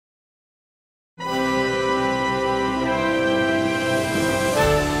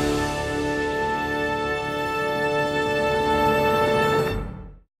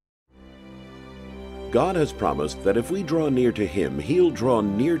God has promised that if we draw near to Him, He'll draw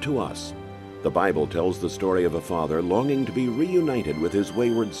near to us. The Bible tells the story of a father longing to be reunited with his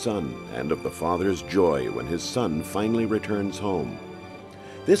wayward son, and of the father's joy when his son finally returns home.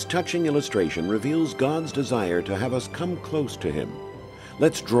 This touching illustration reveals God's desire to have us come close to Him.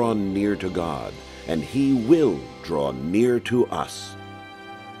 Let's draw near to God, and He will draw near to us.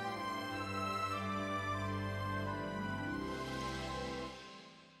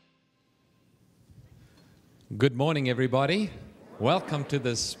 Good morning, everybody. Welcome to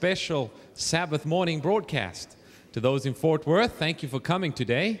this special Sabbath morning broadcast. To those in Fort Worth, thank you for coming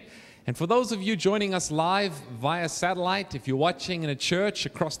today. And for those of you joining us live via satellite, if you're watching in a church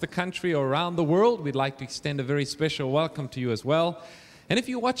across the country or around the world, we'd like to extend a very special welcome to you as well. And if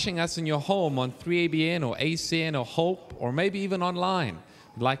you're watching us in your home on 3ABN or ACN or Hope, or maybe even online,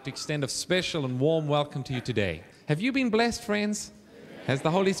 we'd like to extend a special and warm welcome to you today. Have you been blessed, friends? Has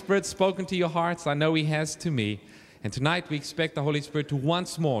the Holy Spirit spoken to your hearts? I know He has to me. And tonight we expect the Holy Spirit to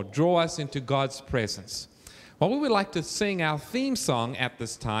once more draw us into God's presence. Well, we would like to sing our theme song at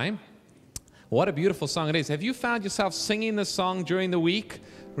this time. What a beautiful song it is. Have you found yourself singing this song during the week?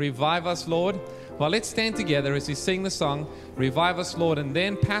 Revive us, Lord. Well, let's stand together as we sing the song, Revive us, Lord. And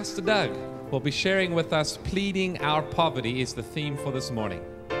then Pastor Doug will be sharing with us, Pleading Our Poverty is the theme for this morning.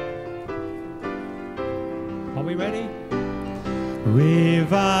 Are we ready?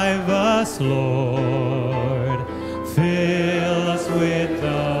 Revive us, Lord, fill us with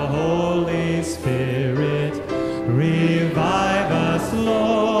the Holy Spirit. Revive us,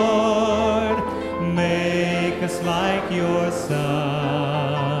 Lord, make us like your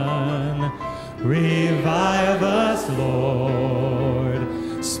Son. Revive us,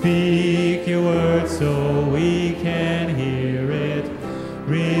 Lord, speak your word so we can hear it.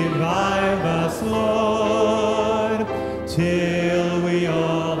 Revive us, Lord, till we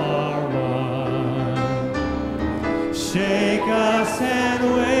all are one. Shake us and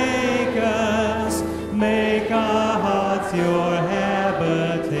wake us, make our hearts your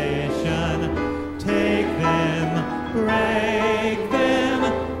habitation. Take them, break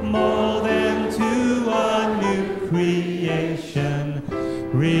them, mold them to a new creation.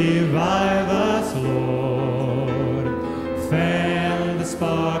 Revive us, Lord, fan the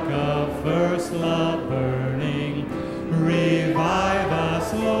spark of first love burning. Revive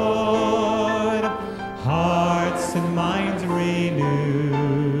us, Lord, hearts and minds renew.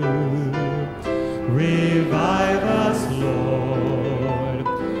 Revive us, Lord,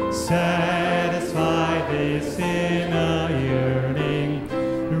 satisfy this inner yearning.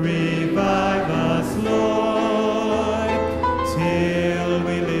 Revive us, Lord, till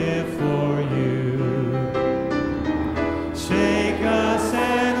we live for you. Shake us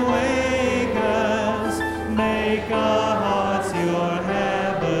and wake us, make our hearts your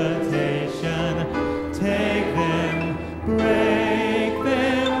habitation. Take them, break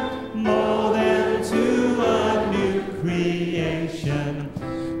them, mold them to a new creation.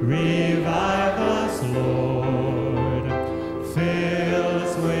 Revive us, Lord, fill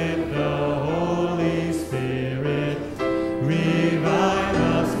us with the Holy Spirit. Revive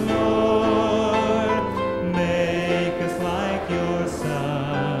us, Lord, make us like your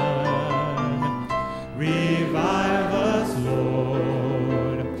Son. Revive us,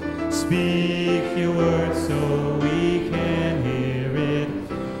 Lord, speak your word so we can hear it.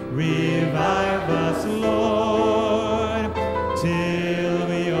 Revive us, Lord, till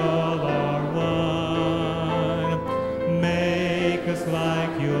we all are one. Make us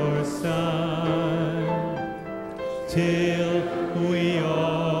like your Son, till we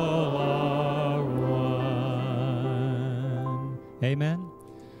all are one. Amen.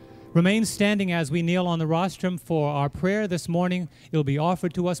 Remain standing as we kneel on the rostrum for our prayer this morning. It will be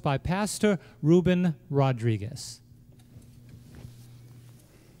offered to us by Pastor Ruben Rodriguez.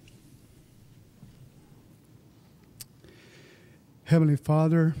 Heavenly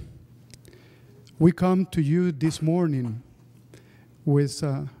Father, we come to you this morning with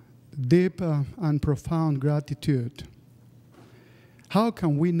deep and profound gratitude. How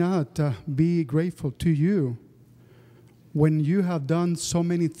can we not be grateful to you when you have done so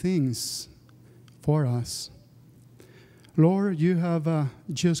many things for us? Lord, you have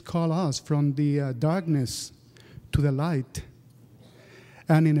just called us from the darkness to the light.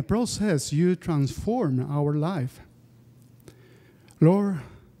 And in the process, you transform our life. Lord,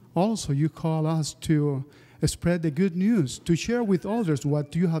 also you call us to spread the good news, to share with others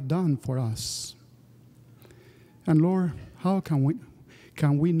what you have done for us. And Lord, how can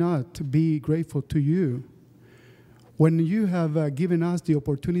we not be grateful to you when you have given us the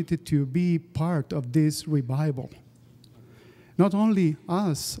opportunity to be part of this revival? not only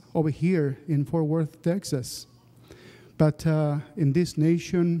us over here in Fort Worth, Texas, but in this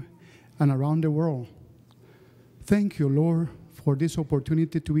nation and around the world. Thank you, Lord, for this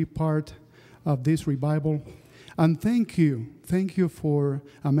opportunity to be part of this revival. And thank you for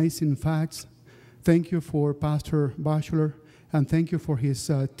amazing facts. Thank you for Pastor Batchelor, and thank you for his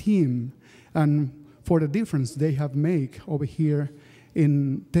team, and for the difference they have made over here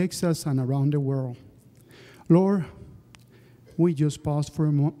in Texas and around the world. Lord, we just pause for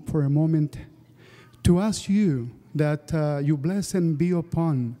a moment to ask you that you bless and be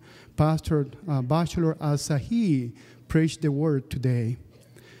upon Pastor Batchelor as he preached the word today.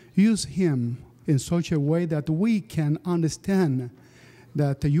 Use him in such a way that we can understand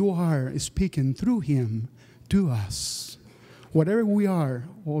that you are speaking through him to us. Whatever we are,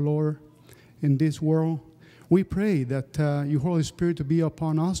 oh Lord, in this world, we pray that your Holy Spirit to be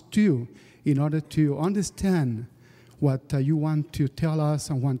upon us too, in order to understand what you want to tell us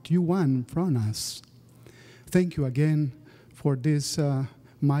and what you want from us. Thank you again for this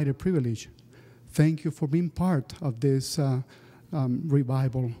mighty privilege. Thank you for being part of this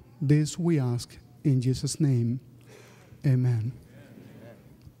revival. This we ask in Jesus' name. Amen.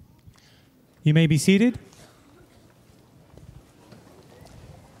 You may be seated.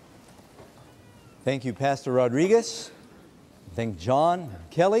 Thank you, Pastor Rodriguez. Thank John and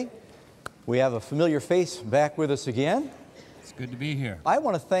Kelly. We have a familiar face back with us again. It's good to be here. I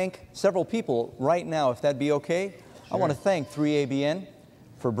want to thank several people right now, if that'd be okay. Sure. I want to thank 3ABN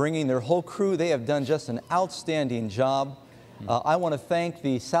for bringing their whole crew. They have done just an outstanding job. I want to thank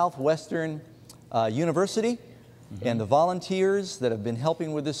the Southwestern University and the volunteers that have been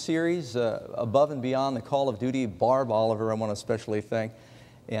helping with this series above and beyond the call of duty. Barb Oliver, I want to especially thank.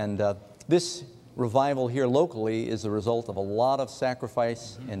 And this revival here locally is the result of a lot of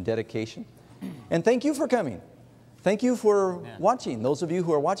sacrifice and dedication. And thank you for coming. Thank you for watching. Those of you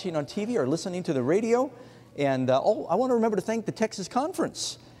who are watching on TV or listening to the radio. And I want to remember to thank the Texas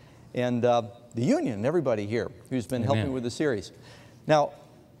Conference and the Union and everybody here who's been helping with the series. Now,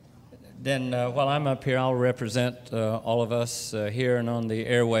 then while I'm up here, I'll represent all of us here and on the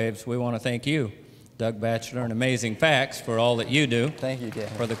airwaves. We want to thank you, Doug Batchelor, and Amazing Facts, for all that you do. Thank you, Dan.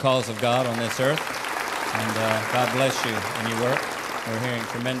 For the cause of God on this earth. And God bless you in your work. We're hearing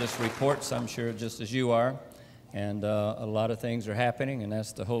tremendous reports, I'm sure, just as you are. And a lot of things are happening, and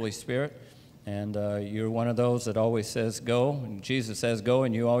that's the Holy Spirit. And you're one of those that always says go, and Jesus says go,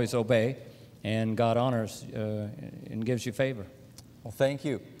 and you always obey. And God honors and gives you favor. Well, thank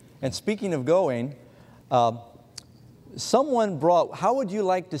you. And speaking of going, someone brought, how would you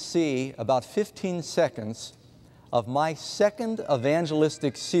like to see about 15 seconds of my second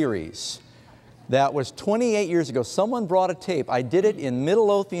evangelistic series? That was 28 years ago. Someone brought a tape. I did it in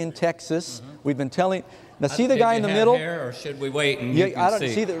Midlothian, Texas. We've been telling, now see the guy in the middle? Hair, or should we wait and yeah, you can I don't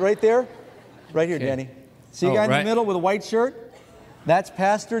see that right there? Right here, Danny. See the guy in the middle with a white shirt? That's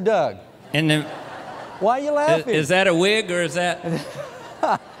Pastor Doug. And then, why are you laughing? Is that a wig or is that?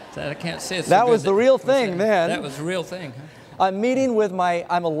 I can't see it. That was the real thing then. That was the real thing. Huh? I'm meeting with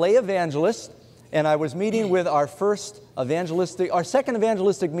I'm a lay evangelist, and I was meeting with our second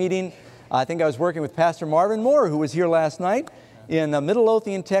evangelistic meeting. I think I was working with Pastor Marvin Moore, who was here last night in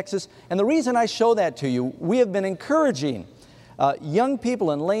Midlothian, Texas. And the reason I show that to you, we have been encouraging young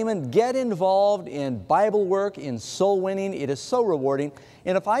people and laymen, get involved in Bible work, in soul winning. It is so rewarding.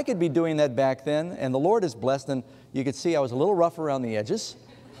 And if I could be doing that back then, and the Lord is blessed, and you could see I was a little rough around the edges.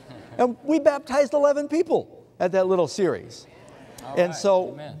 And we baptized 11 people at that little series. And so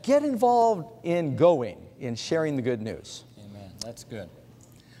amen. Get involved in going, in sharing the good news. Amen. That's good.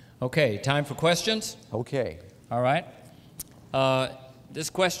 Okay, time for questions? Okay. All right. This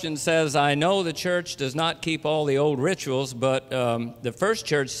question says, I know the church does not keep all the old rituals, but the first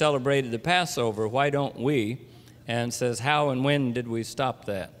church celebrated the Passover. Why don't we? And says, how and when did we stop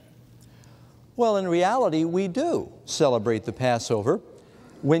that? Well, in reality, we do celebrate the Passover.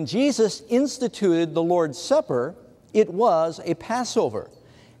 When Jesus instituted the Lord's Supper, it was a Passover.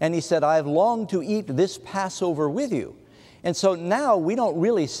 And he said, I have longed to eat this Passover with you. And so now we don't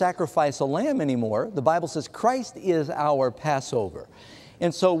really sacrifice a lamb anymore. The Bible says Christ is our Passover.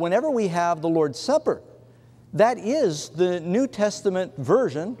 And so whenever we have the Lord's Supper, that is the New Testament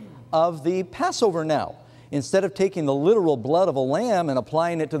version of the Passover now. Instead of taking the literal blood of a lamb and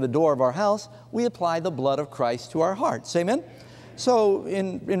applying it to the door of our house, we apply the blood of Christ to our hearts. Amen? So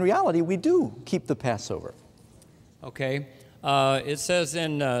in reality, we do keep the Passover. Okay. It says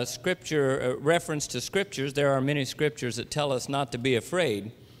in Scripture, reference to Scriptures, there are many Scriptures that tell us not to be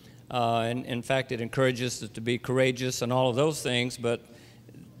afraid. And in fact, it encourages us to be courageous and all of those things. But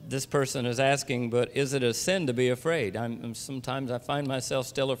this person is asking, but is it a sin to be afraid? Sometimes I find myself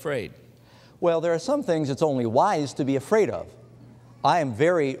still afraid. Well, there are some things it's only wise to be afraid of. I am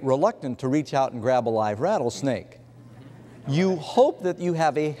very reluctant to reach out and grab a live rattlesnake. You hope that you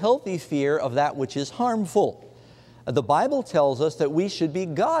have a healthy fear of that which is harmful. The Bible tells us that we should be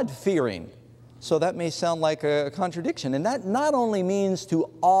God-fearing. So that may sound like a contradiction. And that not only means to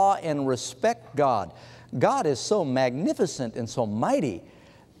awe and respect God. God is so magnificent and so mighty.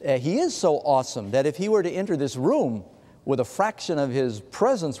 He is so awesome that if He were to enter this room with a fraction of His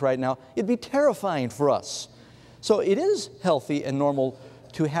presence right now, it'd be terrifying for us. So it is healthy and normal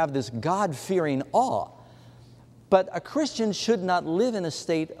to have this God-fearing awe. But a Christian should not live in a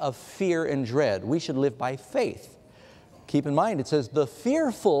state of fear and dread. We should live by faith. Keep in mind, it says, the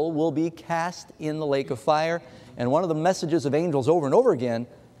fearful will be cast in the lake of fire. And one of the messages of angels over and over again,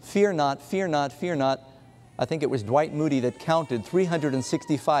 fear not, fear not, fear not. I think it was Dwight Moody that counted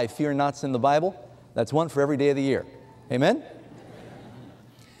 365 fear nots in the Bible. That's one for every day of the year. Amen?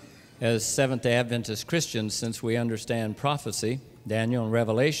 As Seventh-day Adventist Christians, since we understand prophecy, Daniel and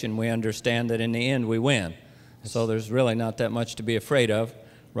Revelation, we understand that in the end we win. So there's really not that much to be afraid of,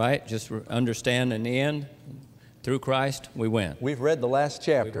 right? Just understand in the end, through Christ, we win. We've read the last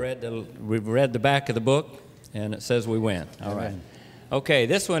chapter. We've read the back of the book, and it says we win. All right. Okay,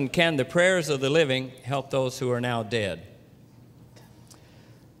 this one, can the prayers of the living help those who are now dead?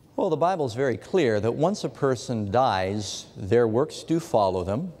 Well, the Bible is very clear that once a person dies, their works do follow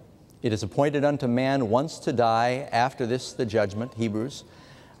them. It is appointed unto man once to die, after this the judgment, Hebrews.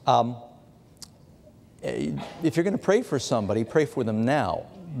 If you're going to pray for somebody, pray for them now.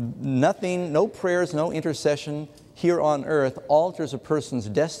 Nothing, no prayers, no intercession here on earth alters a person's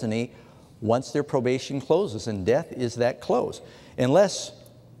destiny once their probation closes, and death is that close. Unless,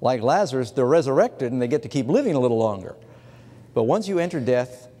 like Lazarus, they're resurrected and they get to keep living a little longer. But once you enter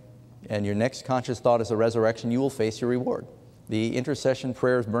death and your next conscious thought is the resurrection, you will face your reward. The intercession,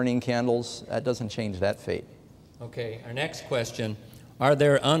 prayers, burning candles, that doesn't change that fate. Okay, our next question, are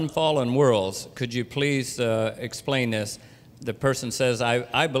there unfallen worlds? Could you please explain this? The person says,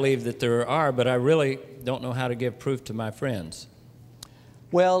 I believe that there are, but I really don't know how to give proof to my friends.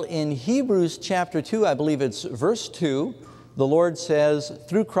 Well, in Hebrews chapter 2, I believe it's verse 2, the Lord says,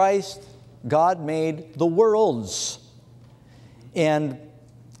 through Christ, God made the worlds. And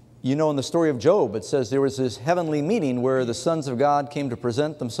you know, in the story of Job, it says there was this heavenly meeting where the sons of God came to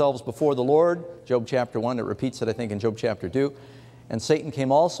present themselves before the Lord. Job chapter 1, it repeats it, I think, in Job chapter 2. And Satan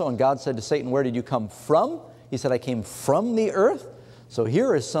came also, and God said to Satan, where did you come from? He said, I came from the earth. So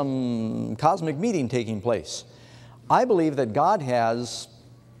here is some cosmic meeting taking place. I believe that God has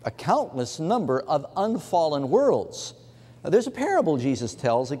a countless number of unfallen worlds. Now, there's a parable Jesus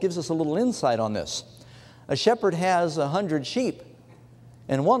tells that gives us a little insight on this. A shepherd has 100 sheep,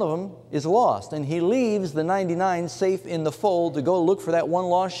 and one of them is lost, and he leaves the 99 safe in the fold to go look for that one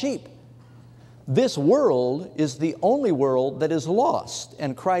lost sheep. This world is the only world that is lost,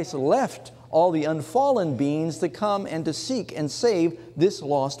 and Christ left all the unfallen beings to come and to seek and save this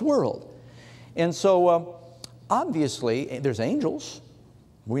lost world. And so, obviously, there's angels.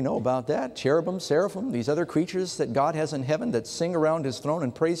 We know about that. Cherubim, seraphim, these other creatures that God has in heaven that sing around His throne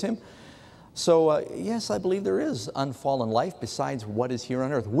and praise Him. So, yes, I believe there is unfallen life besides what is here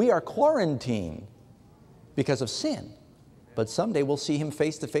on earth. We are quarantined because of sin. But someday we'll see Him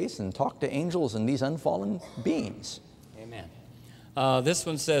face to face and talk to angels and these unfallen beings. Amen. This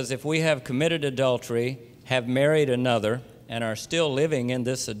one says, if we have committed adultery, have married another, and are still living in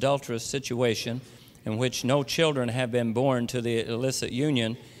this adulterous situation in which no children have been born to the illicit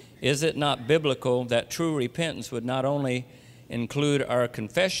union, is it not biblical that true repentance would not only include our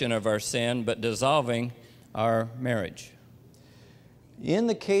confession of our sin, but dissolving our marriage? In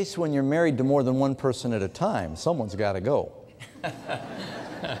the case when you're married to more than one person at a time, someone's got to go.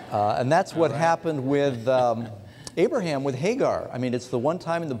 And that's what happened with Abraham with Hagar. I mean, it's the one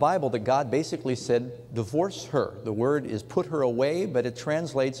time in the Bible that God basically said, divorce her. The word is put her away, but it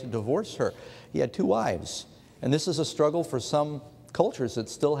translates divorce her. He had 2 wives. And this is a struggle for some cultures that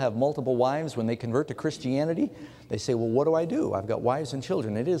still have multiple wives. When they convert to Christianity, they say, well, what do I do? I've got wives and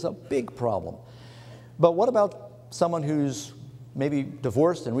children. It is a big problem. But what about someone who's maybe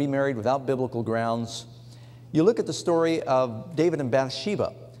divorced and remarried without biblical grounds? You look at the story of David and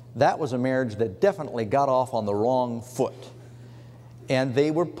Bathsheba. That was a marriage that definitely got off on the wrong foot. And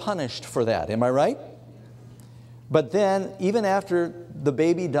they were punished for that. Am I right? But then, even after the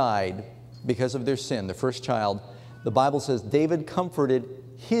baby died because of their sin, the first child, the Bible says David comforted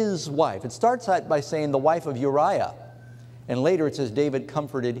his wife. It starts out by saying the wife of Uriah. And later it says David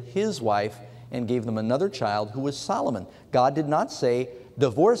comforted his wife and gave them another child who was Solomon. God did not say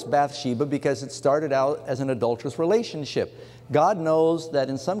divorce Bathsheba because it started out as an adulterous relationship. God knows that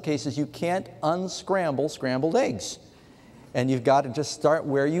in some cases you can't unscramble scrambled eggs. And you've got to just start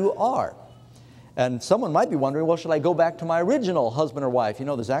where you are. And someone might be wondering, well, should I go back to my original husband or wife? You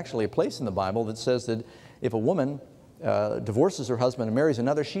know, there's actually a place in the Bible that says that if a woman divorces her husband and marries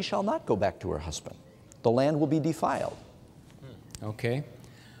another, she shall not go back to her husband. The land will be defiled. Okay.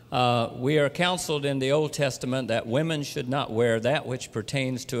 We are counseled in the Old Testament that women should not wear that which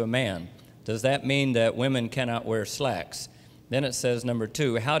pertains to a man. Does that mean that women cannot wear slacks? Then it says, number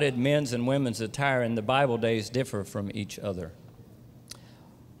 2, how did men's and women's attire in the Bible days differ from each other?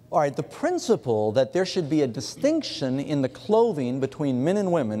 All right, the principle that there should be a distinction in the clothing between men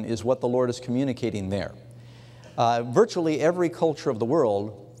and women is what the Lord is communicating there. Virtually every culture of the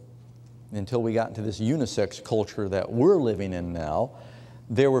world, until we got into this unisex culture that we're living in now,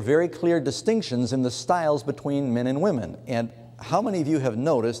 there were very clear distinctions in the styles between men and women. And how many of you have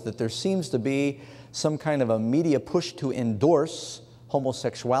noticed that there seems to be some kind of a media push to endorse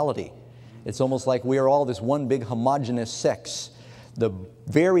homosexuality? It's almost like we are all this one big homogeneous sex. The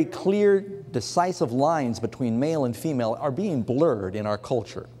very clear, decisive lines between male and female are being blurred in our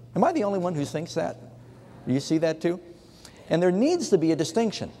culture. Am I the only one who thinks that? Do you see that too? And there needs to be a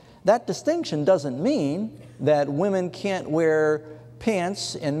distinction. That distinction doesn't mean that women can't wear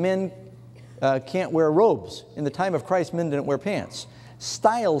pants and men can't wear robes. In the time of Christ, men didn't wear pants.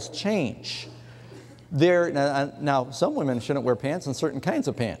 Styles change. Now, some women shouldn't wear pants and certain kinds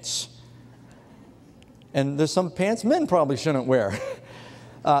of pants. And there's some pants men probably shouldn't wear.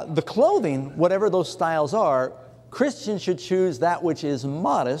 The clothing, whatever those styles are, Christians should choose that which is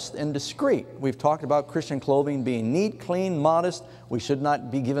modest and discreet. We've talked about Christian clothing being neat, clean, modest. We should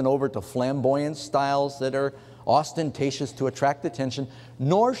not be given over to flamboyant styles that are ostentatious to attract attention,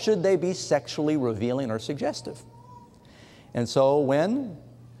 nor should they be sexually revealing or suggestive. And so when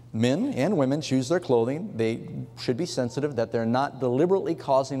men and women choose their clothing, they should be sensitive that they're not deliberately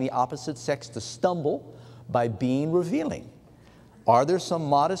causing the opposite sex to stumble by being revealing. Are there some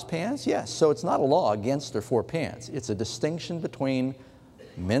modest pants? Yes. So it's not a law against or for pants. It's a distinction between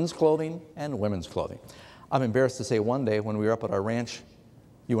men's clothing and women's clothing. I'm embarrassed to say one day when we were up at our ranch,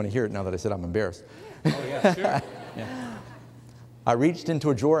 you want to hear it now that I said I'm embarrassed. Oh, yeah, sure. Yeah. I reached into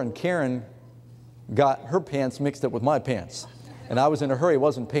a drawer and Karen got her pants mixed up with my pants. And I was in a hurry,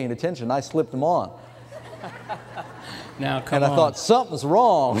 wasn't paying attention. I slipped them on. Now, come on. And I thought, something's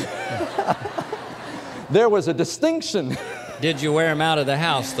wrong. There was a distinction. Did you wear them out of the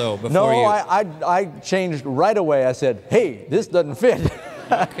house, though, before no, you... I changed right away. I said, hey, this doesn't fit.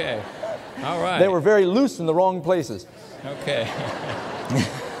 Okay. All right. They were very loose in the wrong places. Okay.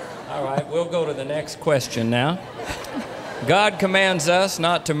 All right, we'll go to the next question now. God commands us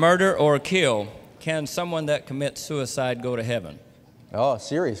not to murder or kill. Can someone that commits suicide go to heaven? Oh,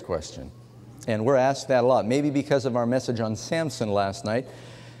 serious question. And we're asked that a lot. Maybe because of our message on Samson last night,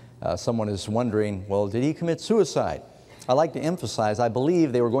 someone is wondering, well, did he commit suicide? I like to emphasize, I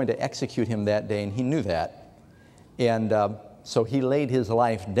believe they were going to execute him that day, and he knew that. And so he laid his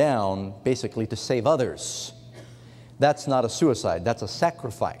life down basically to save others. That's not a suicide, that's a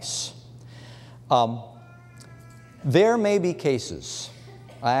sacrifice. There may be cases.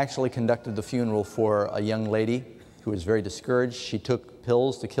 I actually conducted the funeral for a young lady who was very discouraged. She took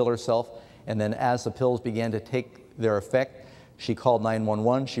pills to kill herself, and then as the pills began to take their effect, she called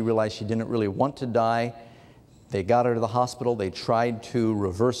 911. She realized she didn't really want to die. They got her to the hospital. They tried to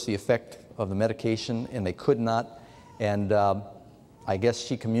reverse the effect of the medication, and they could not. And I guess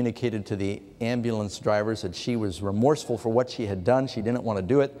she communicated to the ambulance drivers that she was remorseful for what she had done. She didn't want to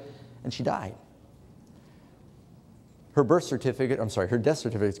do it, and she died. Her death certificate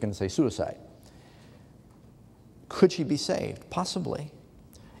is going to say suicide. Could she be saved? Possibly.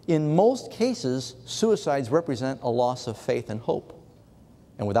 In most cases, suicides represent a loss of faith and hope.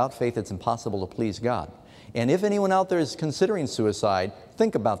 And without faith, it's impossible to please God. And if anyone out there is considering suicide,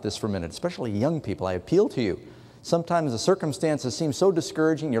 think about this for a minute, especially young people. I appeal to you. Sometimes the circumstances seem so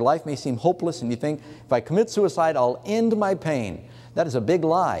discouraging, your life may seem hopeless, and you think, if I commit suicide, I'll end my pain. That is a big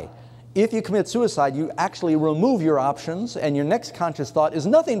lie. If you commit suicide, you actually remove your options, and your next conscious thought is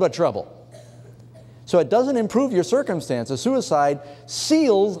nothing but trouble. So it doesn't improve your circumstances. Suicide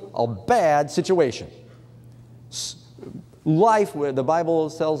seals a bad situation. Life, where the Bible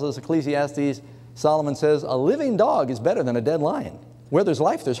tells us, Ecclesiastes, Solomon says, a living dog is better than a dead lion. Where there's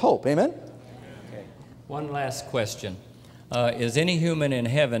life, there's hope. Amen? Okay. One last question. Is any human in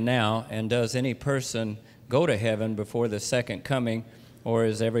heaven now, and does any person go to heaven before the second coming, or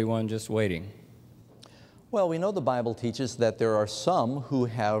is everyone just waiting? Well, we know the Bible teaches that there are some who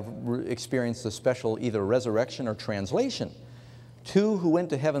have experienced a special either resurrection or translation. Two who went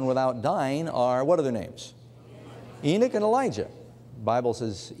to heaven without dying are, what are their names? Enoch and Elijah. The Bible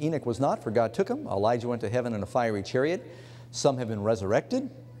says Enoch was not, for God took him. Elijah went to heaven in a fiery chariot. Some have been resurrected,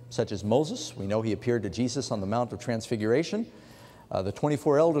 such as Moses. We know he appeared to Jesus on the Mount of Transfiguration. The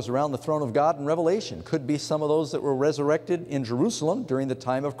 24 elders around the throne of God in Revelation could be some of those that were resurrected in Jerusalem during the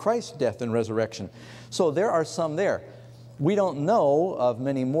time of Christ's death and resurrection. So there are some there. We don't know of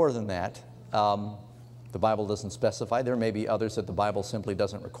many more than that. The Bible doesn't specify. There may be others that the Bible simply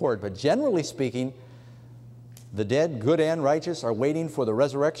doesn't record. But generally speaking, the dead, good and righteous, are waiting for the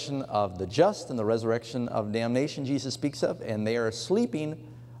resurrection of the just and the resurrection of damnation Jesus speaks of, and they are sleeping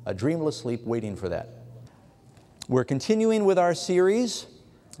a dreamless sleep waiting for that. We're continuing with our series,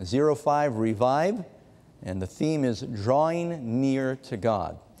 05 Revive, and the theme is Drawing Near to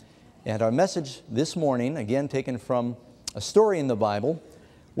God. And our message this morning, again taken from a story in the Bible,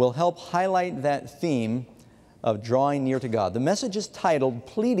 will help highlight that theme of drawing near to God. The message is titled,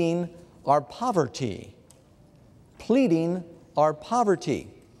 Pleading Our Poverty. Pleading Our Poverty.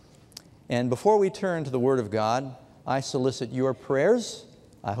 And before we turn to the Word of God, I solicit your prayers.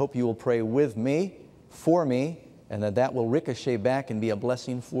 I hope you will pray with me, for me, and that will ricochet back and be a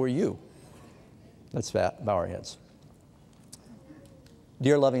blessing for you. Let's bow our heads.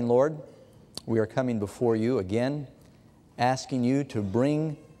 Dear loving Lord, we are coming before you again, asking you to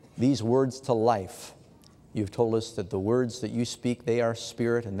bring these words to life. You've told us that the words that you speak, they are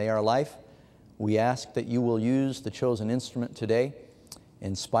spirit and they are life. We ask that you will use the chosen instrument today.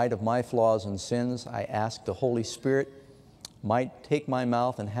 In spite of my flaws and sins, I ask the Holy Spirit might take my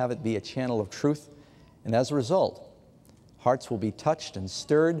mouth and have it be a channel of truth. And as a result, hearts will be touched and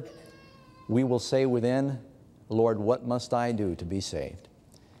stirred. We will say within, Lord, what must I do to be saved?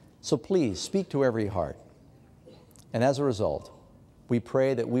 So please speak to every heart. And as a result, we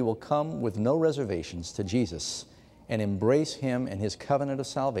pray that we will come with no reservations to Jesus and embrace Him and His covenant of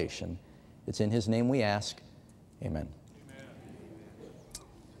salvation. It's in His name we ask. Amen.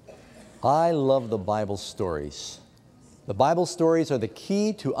 I love the Bible stories. The Bible stories are the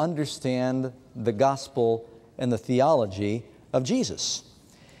key to understand the gospel and the theology of Jesus.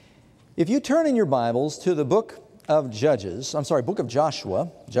 If you turn in your Bibles to the book of book of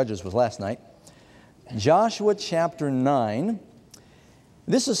Joshua, Judges was last night, Joshua chapter 9,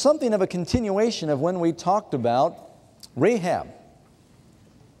 this is something of a continuation of when we talked about Rahab.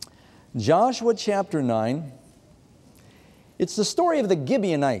 Joshua chapter 9, it's the story of the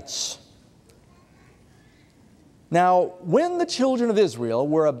Gibeonites. Now, when the children of Israel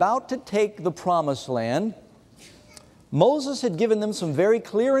were about to take the promised land, Moses had given them some very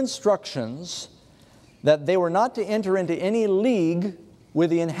clear instructions that they were not to enter into any league with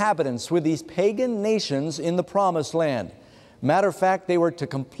the inhabitants, with these pagan nations in the promised land. Matter of fact, they were to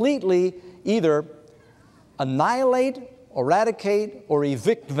completely either annihilate, eradicate, or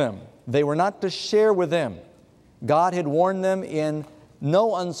evict them. They were not to share with them. God had warned them in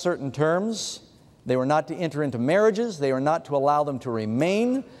no uncertain terms. They were not to enter into marriages. They were not to allow them to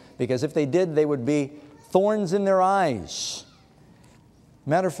remain, because if they did, they would be thorns in their eyes.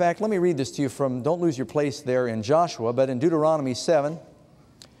 Matter of fact, let me read this to you from, don't lose your place there in Joshua, but in Deuteronomy 7.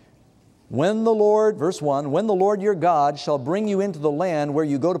 When the Lord, verse 1, when the Lord your God shall bring you into the land where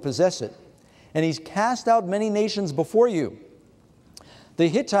you go to possess it, and He's cast out many nations before you, the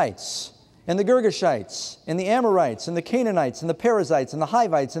Hittites, and the Girgashites, and the Amorites, and the Canaanites, and the Perizzites, and the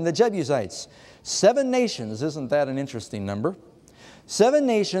Hivites, and the Jebusites. 7 nations, isn't that an interesting number? 7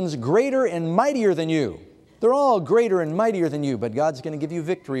 nations greater and mightier than you. They're all greater and mightier than you, but God's going to give you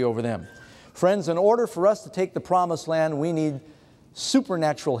victory over them. Friends, in order for us to take the promised land, we need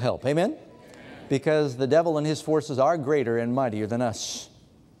supernatural help. Amen? Because the devil and his forces are greater and mightier than us.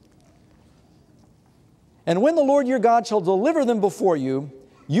 And when the Lord your God shall deliver them before you,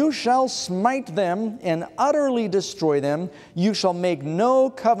 you shall smite them and utterly destroy them. You shall make no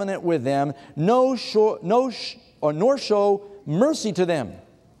covenant with them, nor show mercy to them.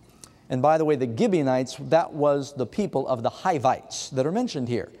 And by the way, the Gibeonites, that was the people of the Hivites that are mentioned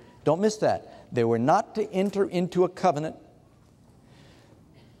here. Don't miss that. They were not to enter into a covenant.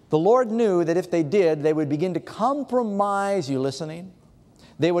 The Lord knew that if they did, they would begin to compromise, you listening?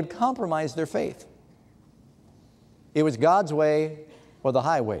 They would compromise their faith. It was God's way or the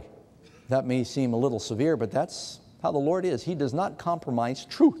highway. That may seem a little severe, but that's how the Lord is. He does not compromise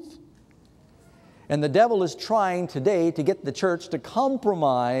truth. And the devil is trying today to get the church to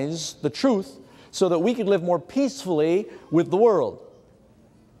compromise the truth so that we could live more peacefully with the world.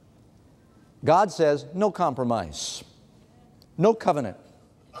 God says, no compromise, no covenant.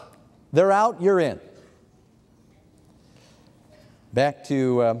 They're out, you're in. Back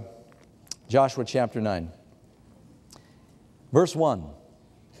to Joshua chapter 9. Verse 1.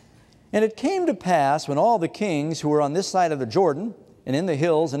 And it came to pass when all the kings who were on this side of the Jordan, and in the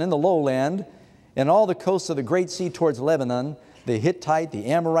hills, and in the lowland, and all the coasts of the great sea towards Lebanon, the Hittite, the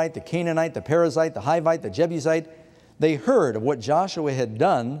Amorite, the Canaanite, the Perizzite, the Hivite, the Jebusite, they heard of what Joshua had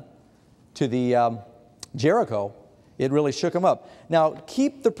done to the Jericho. It really shook them up. Now,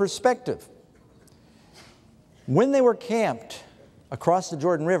 keep the perspective. When they were camped across the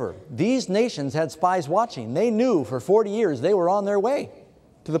Jordan River, these nations had spies watching. They knew for 40 years they were on their way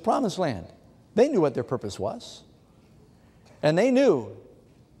to the Promised Land. They knew what their purpose was. And they knew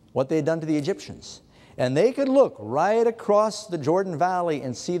what they had done to the Egyptians. And they could look right across the Jordan Valley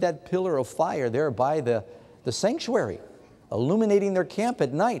and see that pillar of fire there by the sanctuary, illuminating their camp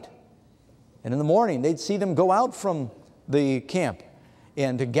at night. And in the morning, they'd see them go out from the camp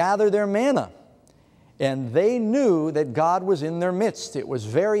and to gather their manna. And they knew that God was in their midst. It was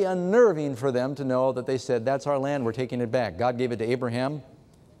very unnerving for them to know that they said, that's our land, we're taking it back. God gave it to Abraham,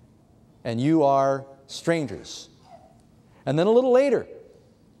 and you are strangers. And then a little later,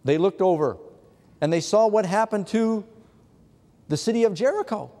 they looked over and they saw what happened to the city of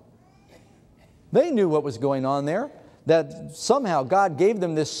Jericho. They knew what was going on there, that somehow God gave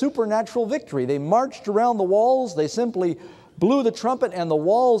them this supernatural victory. They marched around the walls, they simply blew the trumpet, and the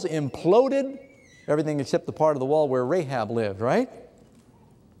walls imploded. Everything except the part of the wall where Rahab lived, right?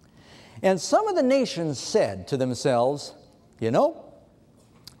 And some of the nations said to themselves, you know,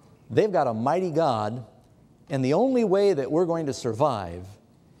 they've got a mighty God, and the only way that we're going to survive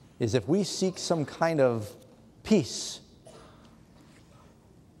is if we seek some kind of peace.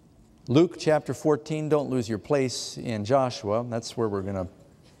 Luke chapter 14, don't lose your place in Joshua. That's where we're going to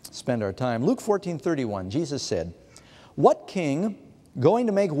spend our time. Luke 14:31, Jesus said, what king going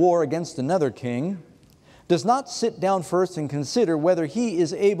to make war against another king does not sit down first and consider whether he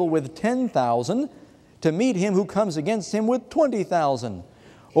is able with 10,000 to meet him who comes against him with 20,000?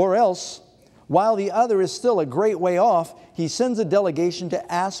 Or else, while the other is still a great way off, he sends a delegation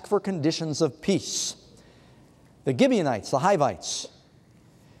to ask for conditions of peace. The Gibeonites, the Hivites,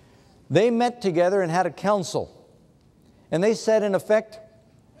 they met together and had a council. And they said, in effect,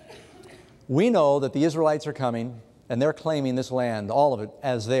 we know that the Israelites are coming and they're claiming this land, all of it,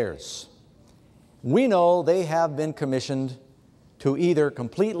 as theirs. We know they have been commissioned to either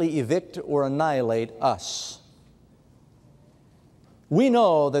completely evict or annihilate us. We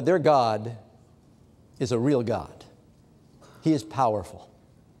know that their God is a real God. He is powerful.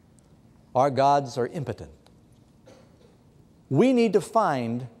 Our gods are impotent. We need to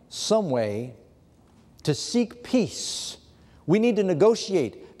find some way to seek peace. We need to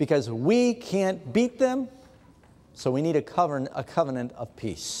negotiate because we can't beat them, so we need a covenant of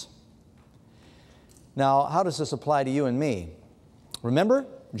peace. Now, how does this apply to you and me? Remember,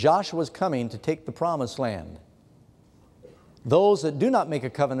 Joshua's coming to take the Promised Land. Those that do not make a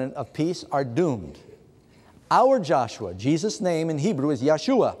covenant of peace are doomed. Our Joshua, Jesus' name in Hebrew is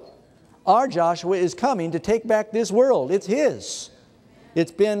Yeshua. Our Joshua is coming to take back this world. It's his.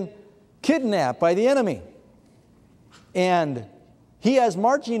 It's been kidnapped by the enemy. And he has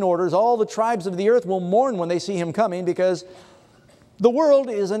marching orders. All the tribes of the earth will mourn when they see him coming because the world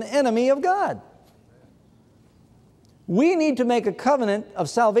is an enemy of God. We need to make a covenant of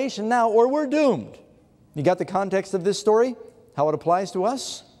salvation now or we're doomed. You got the context of this story? How it applies to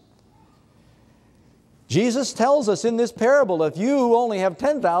us? Jesus tells us in this parable, if you only have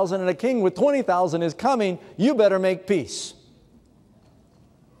 10,000 and a king with 20,000 is coming, you better make peace.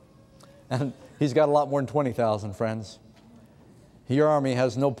 And he's got a lot more than 20,000, friends. Your army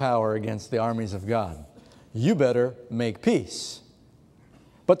has no power against the armies of God. You better make peace.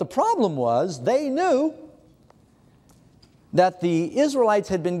 But the problem was they knew that the Israelites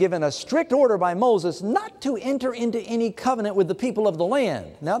had been given a strict order by Moses not to enter into any covenant with the people of the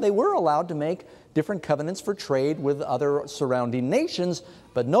land. Now they were allowed to make different covenants for trade with other surrounding nations,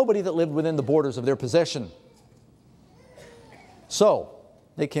 but nobody that lived within the borders of their possession. So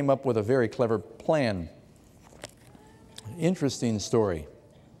they came up with a very clever plan. Interesting story.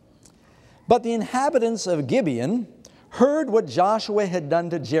 But the inhabitants of Gibeon heard what Joshua had done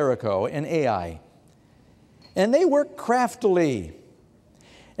to Jericho and Ai. And they worked craftily.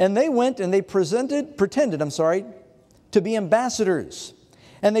 And they went and they pretended to be ambassadors.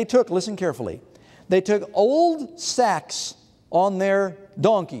 And they took, listen carefully, they took old sacks on their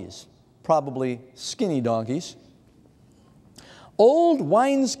donkeys, probably skinny donkeys, old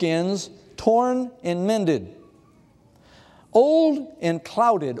wineskins torn and mended, old and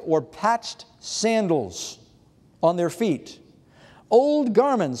clouded or patched sandals on their feet, old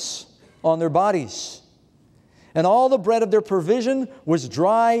garments on their bodies, and all the bread of their provision was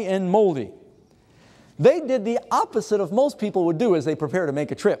dry and moldy. They did the opposite of most people would do as they prepare to make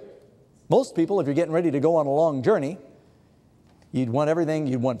a trip. Most people, if you're getting ready to go on a long journey, you'd want everything.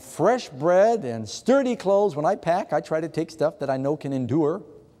 You'd want fresh bread and sturdy clothes. When I pack, I try to take stuff that I know can endure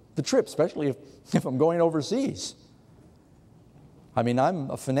the trip, especially if I'm going overseas. I mean,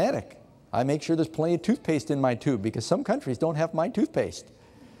 I'm a fanatic. I make sure there's plenty of toothpaste in my tube because some countries don't have my toothpaste.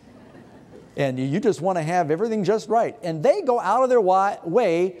 And you just want to have everything just right. And they go out of their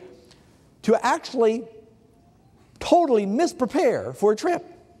way to actually totally misprepare for a trip.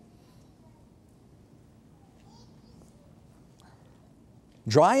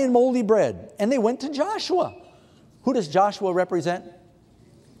 Dry and moldy bread. And they went to Joshua. Who does Joshua represent?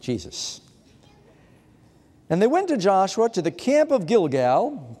 Jesus. And they went to Joshua to the camp of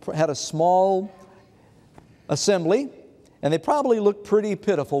Gilgal, had a small assembly, and they probably looked pretty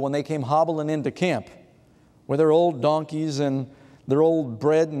pitiful when they came hobbling into camp with their old donkeys and their old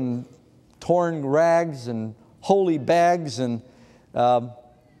bread and torn rags and holy bags, and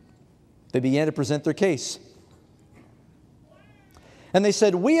they began to present their case. And they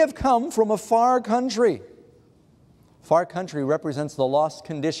said, "We have come from a far country." Far country represents the lost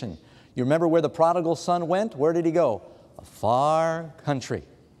condition. You remember where the prodigal son went? Where did he go? A far country.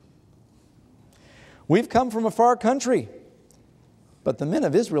 "We've come from a far country." But the men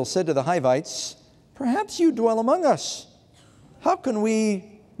of Israel said to the Hivites, "Perhaps you dwell among us. How can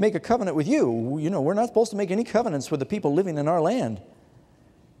we make a covenant with you? You know, we're not supposed to make any covenants with the people living in our land."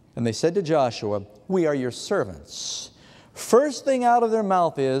 And they said to Joshua, "We are your servants." First thing out of their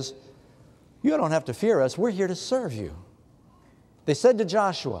mouth is, "You don't have to fear us. We're here to serve you." They said to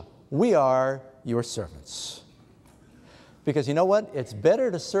Joshua, "We are your servants." Because you know what? It's better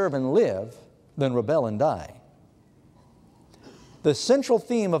to serve and live than rebel and die. The central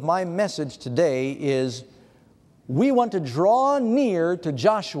theme of my message today is we want to draw near to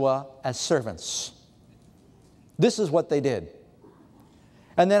Joshua as servants. This is what they did.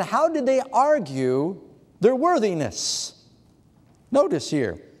 And then how did they argue their worthiness? Notice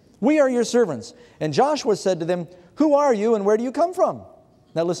here, "We are your servants." And Joshua said to them, "Who are you and where do you come from?"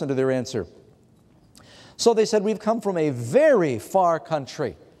 Now listen to their answer. So they said, "We've come from a very far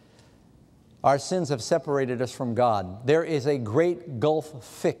country. Our sins have separated us from God. There is a great gulf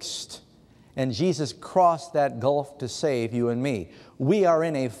fixed, and Jesus crossed that gulf to save you and me. We are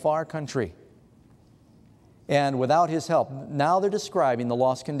in a far country, and without His help." Now they're describing the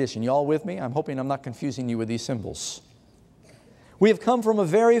lost condition. You all with me? I'm hoping I'm not confusing you with these symbols. "We have come from a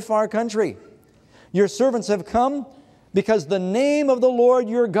very far country. Your servants have come because the name of the Lord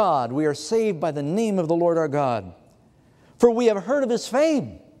your God, we are saved by the name of the Lord our God. For we have heard of His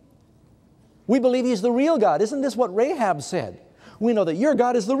fame. We believe He's the real God." Isn't this what Rahab said? "We know that your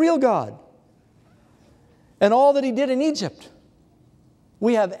God is the real God. And all that He did in Egypt.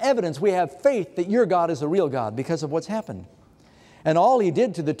 We have evidence, we have faith that your God is the real God because of what's happened. And all He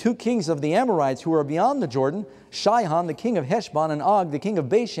did to the two kings of the Amorites who are beyond the Jordan, Sihon, the king of Heshbon, and Og, the king of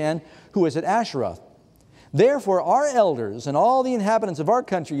Bashan, who is at Asherah. Therefore our elders and all the inhabitants of our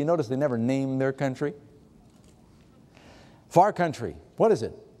country," you notice they never name their country. Far country. What is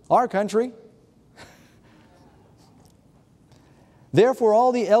it? Our country. "Therefore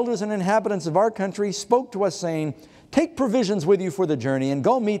all the elders and inhabitants of our country spoke to us, saying, Take provisions with you for the journey, and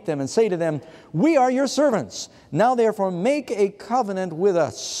go meet them, and say to them, We are your servants. Now therefore make a covenant with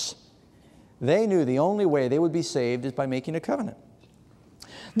us." They knew the only way they would be saved is by making a covenant.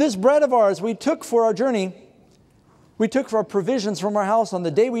 "This bread of ours we took for our journey. We took for our provisions from our house on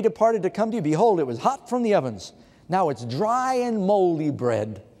the day we departed to come to you. Behold, it was hot from the ovens. Now it's dry and moldy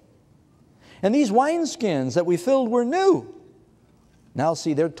bread. And these wineskins that we filled were new. Now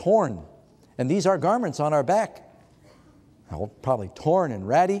see, they're torn. And these are garments on our back. Well, probably torn and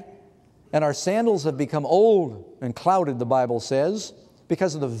ratty. And our sandals have become old and clouded," the Bible says,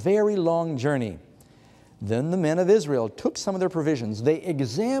 "because of the very long journey." Then the men of Israel took some of their provisions. They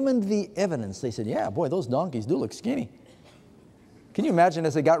examined the evidence. They said, "Yeah, boy, those donkeys do look skinny." Can you imagine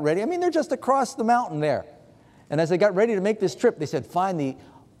as they got ready? I mean, they're just across the mountain there. And as they got ready to make this trip, they said, "Find the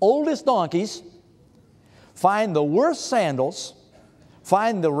oldest donkeys, find the worst sandals,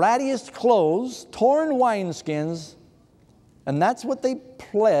 find the rattiest clothes, torn wineskins," and that's what they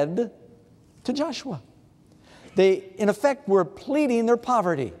pled to Joshua. They, in effect, were pleading their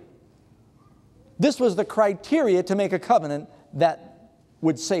poverty. This was the criteria to make a covenant that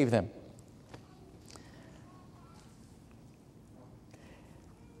would save them.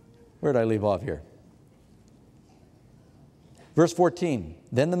 Where did I leave off here? Verse 14,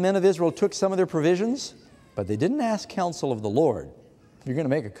 "Then the men of Israel took some of their provisions, but they didn't ask counsel of the Lord." If you're going to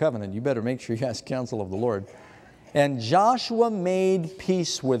make a covenant, you better make sure you ask counsel of the Lord. And Joshua made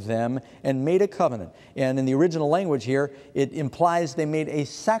peace with them and made a covenant. And in the original language here, it implies they made a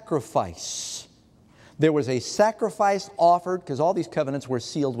sacrifice. There was a sacrifice offered, because all these covenants were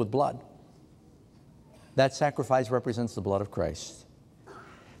sealed with blood. That sacrifice represents the blood of Christ.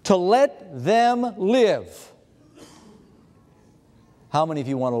 To let them live. How many of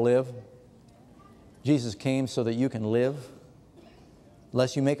you want to live? Jesus came so that you can live.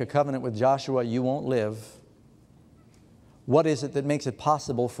 Unless you make a covenant with Joshua, you won't live. What is it that makes it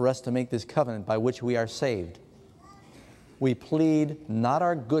possible for us to make this covenant by which we are saved? We plead not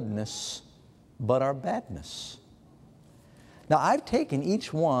our goodness, but our badness. Now, I've taken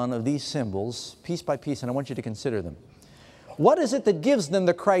each one of these symbols piece by piece, and I want you to consider them. What is it that gives them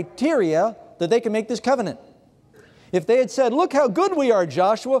the criteria that they can make this covenant? If they had said, look how good we are,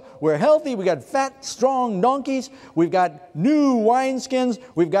 Joshua. We're healthy. We've got fat, strong donkeys. We've got new wineskins.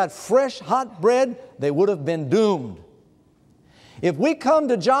 We've got fresh, hot bread. They would have been doomed. If we come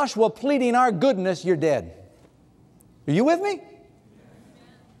to Joshua pleading our goodness, you're dead. Are you with me?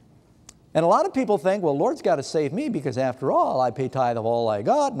 And a lot of people think, well, Lord's got to save me because after all, I pay tithe of all I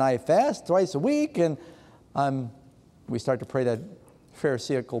got and I fast twice a week and we start to pray that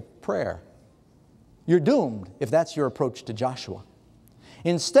Pharisaical prayer. You're doomed if that's your approach to Joshua.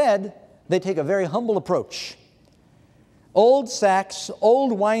 Instead, they take a very humble approach. Old sacks,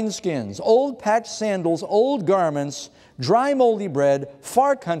 old wineskins, old patched sandals, old garments, dry moldy bread,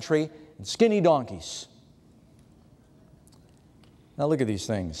 far country, and skinny donkeys. Now look at these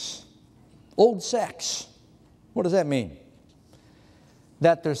things. Old sacks. What does that mean?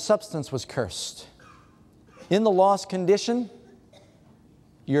 That their substance was cursed. In the lost condition,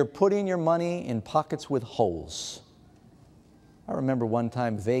 you're putting your money in pockets with holes. I remember one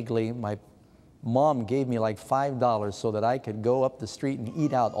time vaguely, my mom gave me like $5 so that I could go up the street and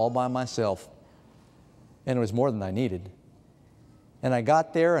eat out all by myself. And it was more than I needed. And I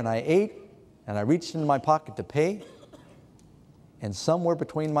got there and I ate and I reached into my pocket to pay. And somewhere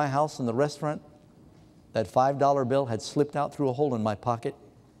between my house and the restaurant, that $5 bill had slipped out through a hole in my pocket.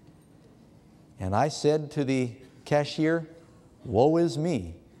 And I said to the cashier, woe is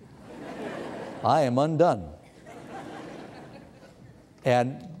me. I am undone.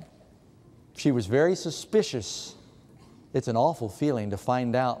 And she was very suspicious. It's an awful feeling to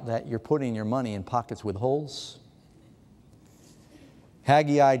find out that you're putting your money in pockets with holes.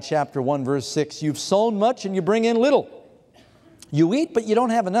 Haggai chapter 1 verse 6, you've sown much and you bring in little. You eat but you don't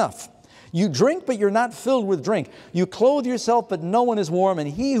have enough. You drink but you're not filled with drink. You clothe yourself but no one is warm. And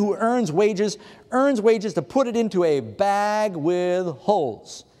he who earns wages to put it into a bag with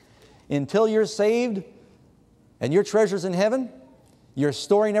holes. Until you're saved and your treasure's in heaven, you're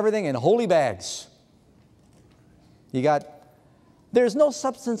storing everything in holy bags. There's no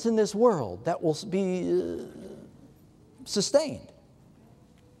substance in this world that will be sustained.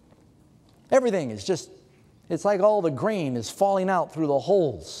 Everything is just, it's like all the grain is falling out through the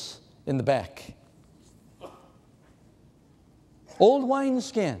holes in the back. Old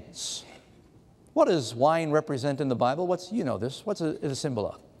wineskins. What does wine represent in the Bible? You know this. What's it a symbol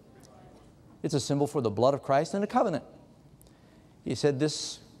of? It's a symbol for the blood of Christ and a covenant. He said,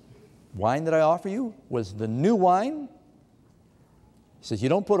 this wine that I offer you was the new wine. He says, you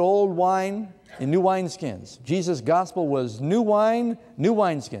don't put old wine in new wineskins. Jesus' gospel was new wine, new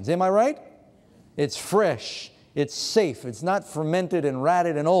wineskins. Am I right? It's fresh. It's safe. It's not fermented and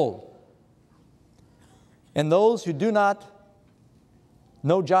ratted and old. And those who do not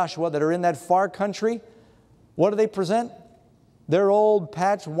know Joshua, that are in that far country, what do they present? Their old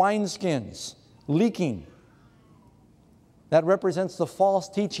patched wineskins, leaking. That represents the false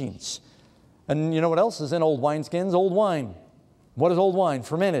teachings. And you know what else is in old wineskins? Old wine. What is old wine?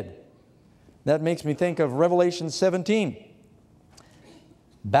 Fermented. That makes me think of Revelation 17.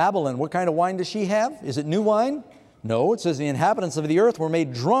 Babylon, what kind of wine does she have? Is it new wine? No, it says the inhabitants of the earth were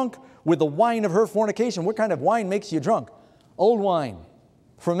made drunk with the wine of her fornication. What kind of wine makes you drunk? Old wine,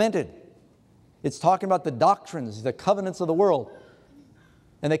 fermented. It's talking about the doctrines, the covenants of the world.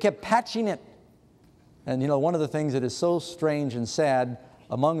 And they kept patching it. And you know, one of the things that is so strange and sad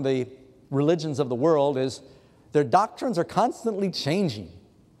among the religions of the world is their doctrines are constantly changing.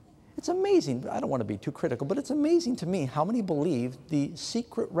 It's amazing. I don't want to be too critical, but it's amazing to me how many believe the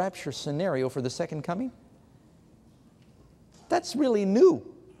secret rapture scenario for the second coming. That's really new.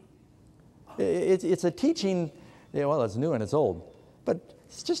 It's a teaching, well, it's new and it's old, but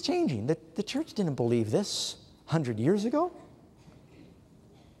it's just changing. The church didn't believe this 100 years ago.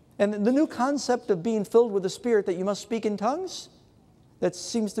 And the new concept of being filled with the Spirit, that you must speak in tongues, that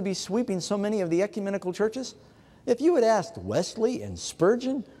seems to be sweeping so many of the ecumenical churches. If you had asked Wesley and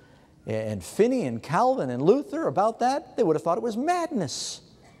Spurgeon and Finney and Calvin and Luther about that, they would have thought it was madness.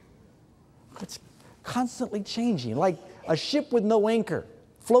 It's constantly changing, like a ship with no anchor,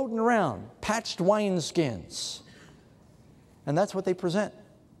 floating around, patched wineskins. And that's what they present.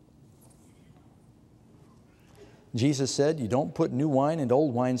 Jesus said, you don't put new wine into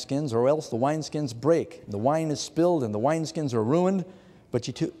old wineskins, or else the wineskins break. The wine is spilled and the wineskins are ruined, but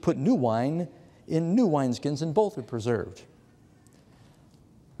you put new wine in new wineskins and both are preserved.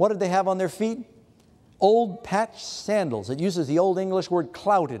 What did they have on their feet? Old patched sandals. It uses the Old English word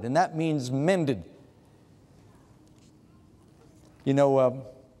clouted, and that means mended. You know,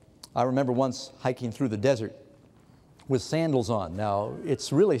 I remember once hiking through the desert with sandals on. Now,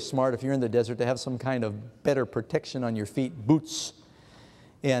 it's really smart if you're in the desert to have some kind of better protection on your feet, boots.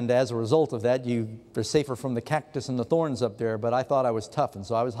 And as a result of that, you're safer from the cactus and the thorns up there. But I thought I was tough, and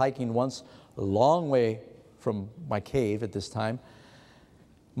so I was hiking once a long way from my cave at this time.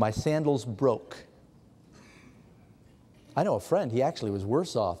 My sandals broke. I know a friend, he actually was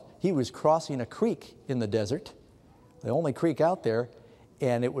worse off. He was crossing a creek in the desert, the only creek out there,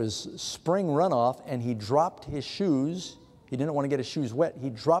 and it was spring runoff, and he dropped his shoes. He didn't want to get his shoes wet. He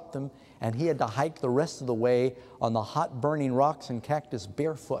dropped them, and he had to hike the rest of the way on the hot burning rocks and cactus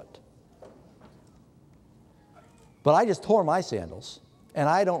barefoot. But I just tore my sandals, and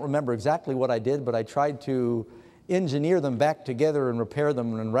I don't remember exactly what I did, but I tried to engineer them back together and repair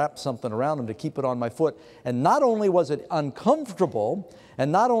them and wrap something around them to keep it on my foot. And not only was it uncomfortable,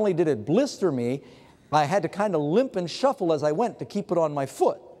 and not only did it blister me, I had to kind of limp and shuffle as I went to keep it on my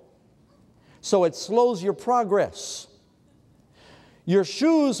foot. So it slows your progress. Your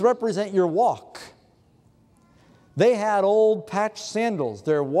shoes represent your walk. They had old patched sandals.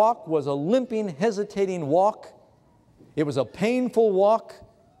 Their walk was a limping, hesitating walk. It was a painful walk.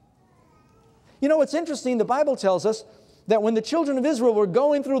 You know, it's interesting, the Bible tells us that when the children of Israel were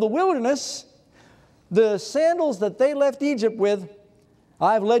going through the wilderness, the sandals that they left Egypt with,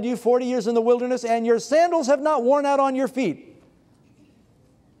 I've led you 40 years in the wilderness, and your sandals have not worn out on your feet.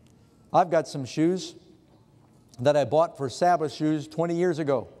 I've got some shoes that I bought for Sabbath shoes 20 years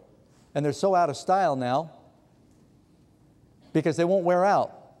ago, and they're so out of style now because they won't wear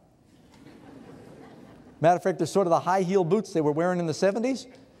out. Matter of fact, they're sort of the high heel boots they were wearing in the 70s.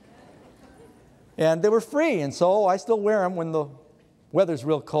 And they were free, and so I still wear them when the weather's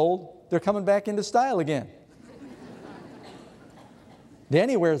real cold. They're coming back into style again.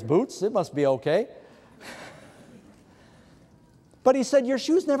 Danny wears boots. It must be okay. But he said, your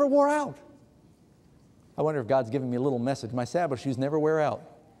shoes never wore out. I wonder if God's giving me a little message. My Sabbath shoes never wear out.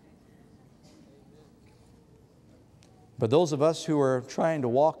 But those of us who are trying to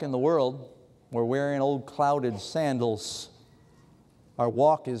walk in the world, we're wearing old clouded sandals. Our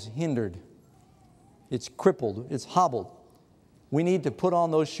walk is hindered. It's crippled. It's hobbled. We need to put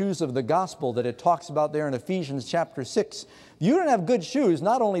on those shoes of the gospel that it talks about there in Ephesians chapter 6. You don't have good shoes,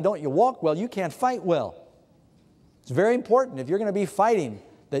 not only don't you walk well, you can't fight well. It's very important if you're going to be fighting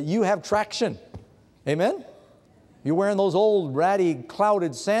that you have traction. Amen? You're wearing those old ratty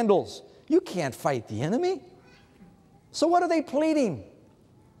clouded sandals. You can't fight the enemy. So what are they pleading?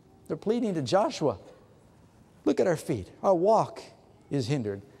 They're pleading to Joshua. Look at our feet. Our walk is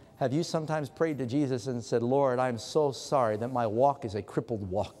hindered. Have you sometimes prayed to Jesus and said, Lord, I'm so sorry that my walk is a crippled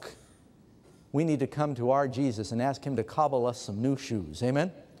walk. We need to come to our Jesus and ask Him to cobble us some new shoes.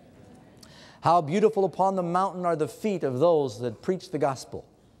 Amen? How beautiful upon the mountain are the feet of those that preach the gospel.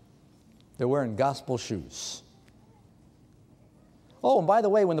 They're wearing gospel shoes. Oh, and by the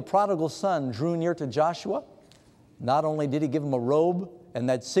way, when the prodigal son drew near to Joshua, not only did he give him a robe and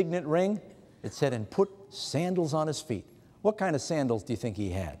that signet ring, it said, and put sandals on his feet. What kind of sandals do you think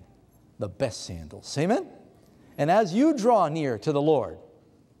he had? The best sandals. Amen? And as you draw near to the Lord,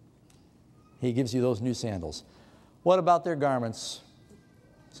 He gives you those new sandals. What about their garments?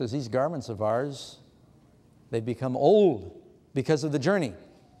 It says these garments of ours, they become old because of the journey.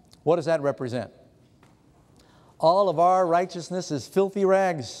 What does that represent? All of our righteousness is filthy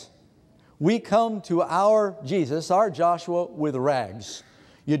rags. We come to our Jesus, our Joshua, with rags.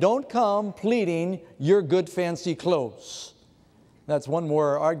 You don't come pleading your good fancy clothes. That's one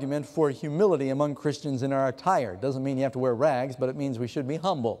more argument for humility among Christians in our attire. Doesn't mean you have to wear rags, but it means we should be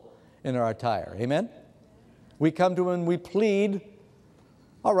humble in our attire. Amen? We come to Him and we plead,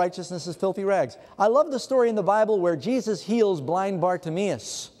 our righteousness is filthy rags. I love the story in the Bible where Jesus heals blind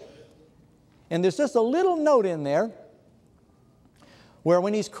Bartimaeus. And there's just a little note in there where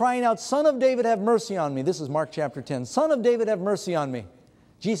when he's crying out, Son of David, have mercy on me. This is Mark chapter 10. Son of David, have mercy on me.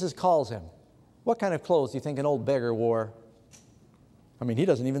 Jesus calls him. What kind of clothes do you think an old beggar wore? I mean, he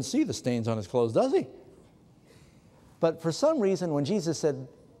doesn't even see the stains on his clothes, does he? But for some reason, when Jesus said,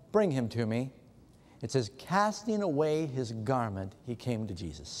 bring him to me. It says, casting away his garment, he came to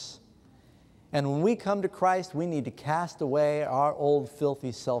Jesus. And when we come to Christ, we need to cast away our old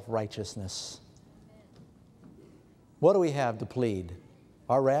filthy self-righteousness. What do we have to plead?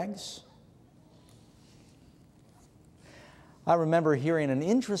 Our rags? I remember hearing an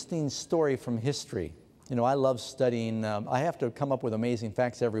interesting story from history. You know, I love studying. I have to come up with amazing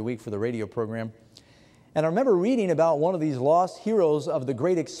facts every week for the radio program. And I remember reading about one of these lost heroes of the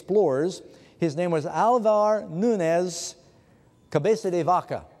great explorers. His name was Alvar Nunes Cabeza de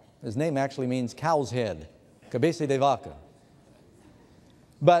Vaca. His name actually means cow's head, Cabeza de Vaca.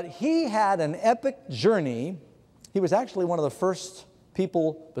 But he had an epic journey. He was actually one of the first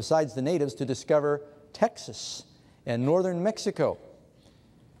people, besides the natives, to discover Texas and northern Mexico.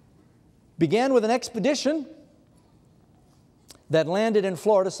 Began with an expedition that landed in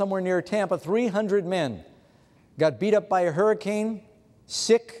Florida, somewhere near Tampa. 300 men got beat up by a hurricane,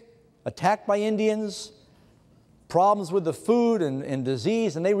 sick, attacked by Indians, problems with the food and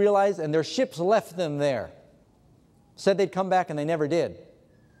disease, and they realized, and their ships left them there. Said they'd come back, and they never did.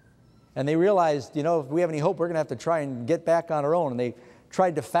 And they realized, you know, if we have any hope, we're going to have to try and get back on our own. And they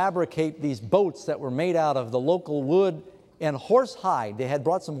tried to fabricate these boats that were made out of the local wood and horse hide. They had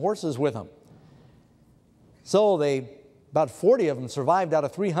brought some horses with them. So about 40 of them survived out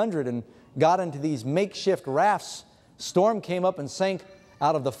of 300 and got into these makeshift rafts. Storm came up and sank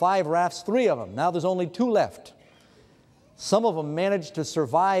out of the 5 rafts, 3 of them. Now there's only 2 left. Some of them managed to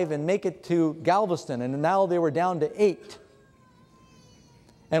survive and make it to Galveston, and now they were down to 8.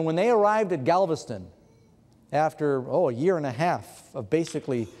 And when they arrived at Galveston, after, a year and a half of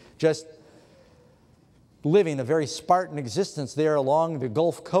basically just living a very Spartan existence there along the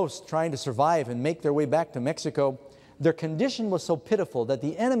Gulf Coast, trying to survive and make their way back to Mexico, their condition was so pitiful that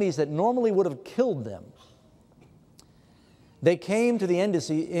the enemies that normally would have killed them, they came to the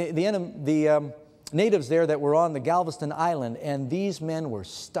embassy, the natives there that were on the Galveston Island, and these men were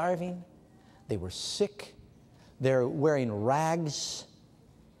starving, they were sick, they're wearing rags.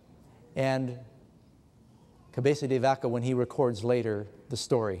 And Cabeza de Vaca, when he records later the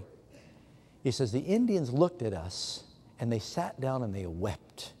story, he says, the Indians looked at us and they sat down and they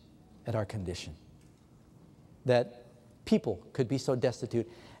wept at our condition, that people could be so destitute.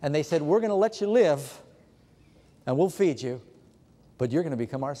 And they said, we're going to let you live and we'll feed you, but you're going to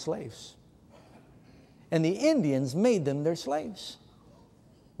become our slaves. And the Indians made them their slaves.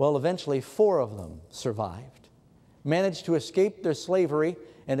 Well, eventually 4 of them survived, managed to escape their slavery.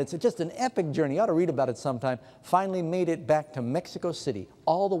 And it's just an epic journey. You ought to read about it sometime. Finally made it back to Mexico City,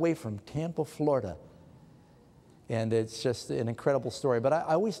 all the way from Tampa, Florida. And it's just an incredible story. But I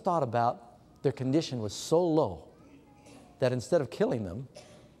always thought about their condition was so low that instead of killing them,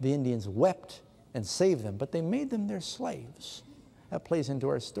 the Indians wept and saved them. But they made them their slaves. That plays into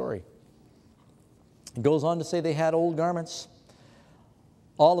our story. It goes on to say they had old garments.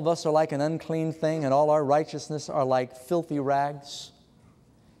 All of us are like an unclean thing, and all our righteousness are like filthy rags.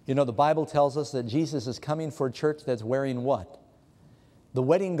 You know, the Bible tells us that Jesus is coming for a church that's wearing what? The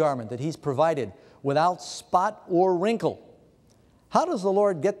wedding garment that He's provided, without spot or wrinkle. How does the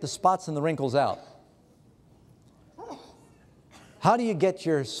Lord get the spots and the wrinkles out? How do you get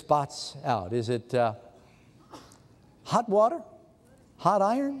your spots out? Is it hot water? Hot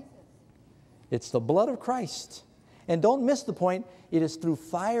iron? It's the blood of Christ. And don't miss the point, it is through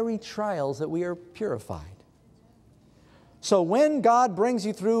fiery trials that we are purified. So when God brings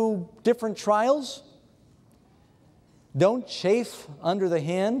you through different trials, don't chafe under the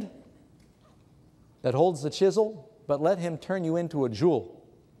hand that holds the chisel, but let Him turn you into a jewel.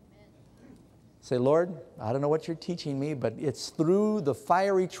 Say, Lord, I don't know what you're teaching me, but it's through the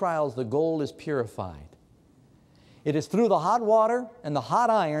fiery trials the gold is purified. It is through the hot water and the hot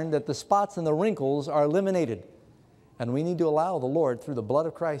iron that the spots and the wrinkles are eliminated. And we need to allow the Lord, through the blood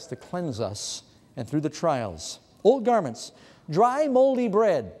of Christ, to cleanse us and through the trials. Old garments, dry, moldy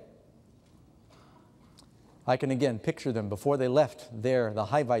bread. I can again picture them before they left there. The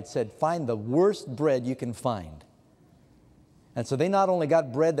Hivites said, find the worst bread you can find. And so they not only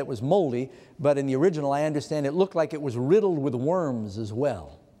got bread that was moldy, but in the original, I understand, it looked like it was riddled with worms as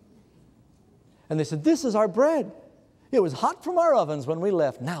well. And they said, this is our bread. It was hot from our ovens when we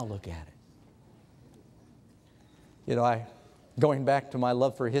left. Now look at it. You know, going back to my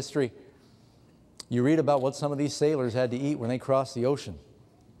love for history, you read about what some of these sailors had to eat when they crossed the ocean.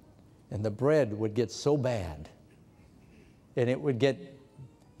 And the bread would get so bad. And it would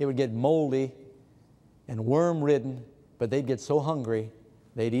get moldy and worm-ridden, but they'd get so hungry,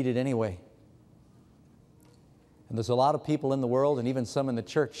 they'd eat it anyway. And there's a lot of people in the world, and even some in the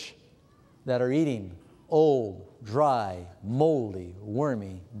church, that are eating old, dry, moldy,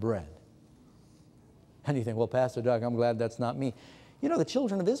 wormy bread. And you think, well, Pastor Doug, I'm glad that's not me. You know, the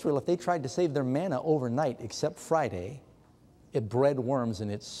children of Israel, if they tried to save their manna overnight except Friday, it bred worms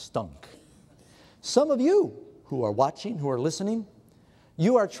and it stunk. Some of you who are watching, who are listening,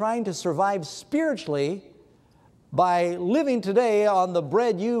 you are trying to survive spiritually by living today on the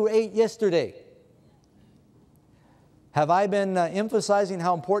bread you ate yesterday. Have I been emphasizing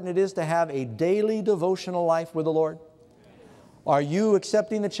how important it is to have a daily devotional life with the Lord? Are you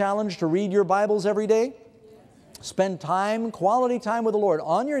accepting the challenge to read your Bibles every day? Spend time, quality time with the Lord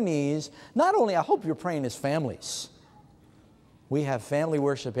on your knees. Not only, I hope you're praying as families. We have family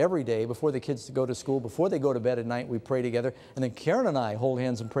worship every day before the kids go to school, before they go to bed at night, we pray together. And then Karen and I hold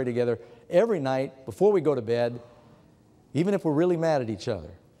hands and pray together every night before we go to bed, even if we're really mad at each other,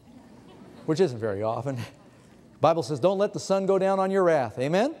 which isn't very often. The Bible says, don't let the sun go down on your wrath.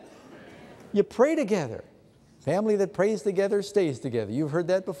 Amen? You pray together. Family that prays together stays together. You've heard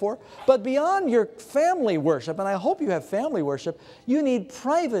that before? But beyond your family worship, and I hope you have family worship, you need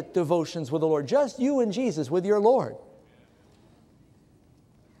private devotions with the Lord. Just you and Jesus with your Lord.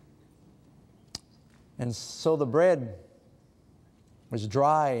 And so the bread was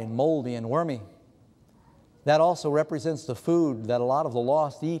dry and moldy and wormy. That also represents the food that a lot of the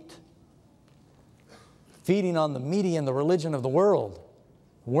lost eat. Feeding on the media and the religion of the world.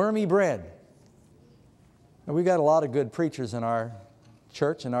 Wormy bread. And we've got a lot of good preachers in our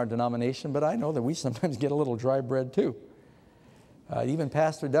church, in our denomination, but I know that we sometimes get a little dry bread too. Even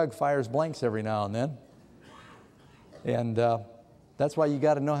Pastor Doug fires blanks every now and then. And that's why you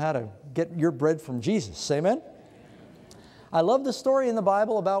got to know how to get your bread from Jesus. Amen? I love the story in the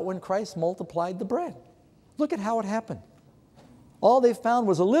Bible about when Christ multiplied the bread. Look at how it happened. All they found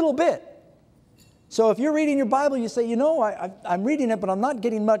was a little bit. So if you're reading your Bible, you say, you know, I'm reading it, but I'm not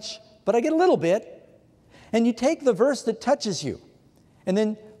getting much, but I get a little bit. And you take the verse that touches you. And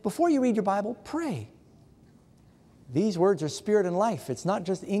then before you read your Bible, pray. These words are spirit and life. It's not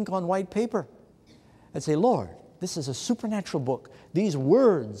just ink on white paper. And say, Lord, this is a supernatural book. These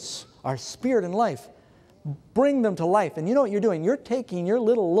words are spirit and life. Bring them to life. And you know what you're doing? You're taking your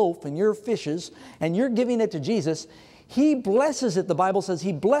little loaf and your fishes and you're giving it to Jesus. He blesses it, the Bible says.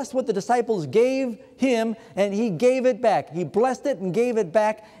 He blessed what the disciples gave Him and He gave it back. He blessed it and gave it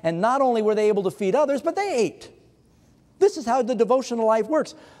back. And not only were they able to feed others, but they ate. This is how the devotional life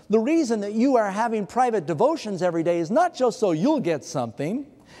works. The reason that you are having private devotions every day is not just so you'll get something.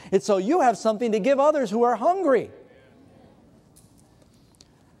 It's so you have something to give others who are hungry.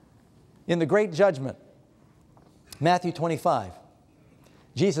 In the Great Judgment, Matthew 25,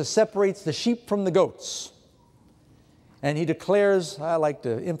 Jesus separates the sheep from the goats. And He declares, I like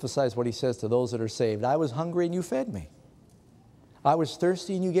to emphasize what He says to those that are saved. I was hungry and you fed me. I was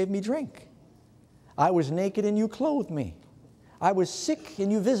thirsty and you gave me drink. I was naked and you clothed me. I was sick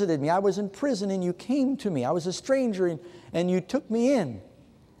and you visited me. I was in prison and you came to me. I was a stranger and you took me in.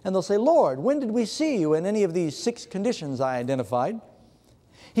 And they'll say, Lord, when did we see you in any of these 6 conditions I identified?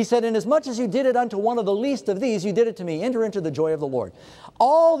 He said, inasmuch as you did it unto one of the least of these, you did it to me. Enter into the joy of the Lord.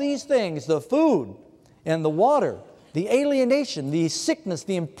 All these things, the food and the water, the alienation, the sickness,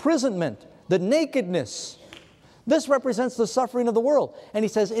 the imprisonment, the nakedness, this represents the suffering of the world. And He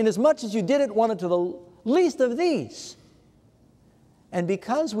says, inasmuch as you did it one unto the least of these, and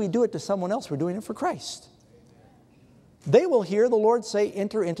because we do it to someone else, we're doing it for Christ. They will hear the Lord say,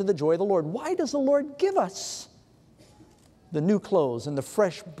 enter into the joy of the Lord. Why does the Lord give us the new clothes and the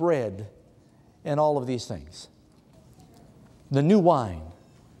fresh bread and all of these things? The new wine,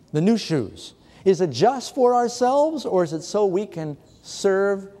 the new shoes. Is it just for ourselves, or is it so we can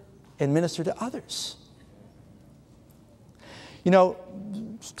serve and minister to others? You know,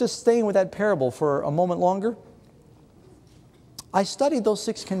 just staying with that parable for a moment longer, I studied those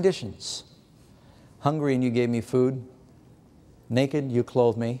 6 conditions. Hungry and you gave me food. Naked, you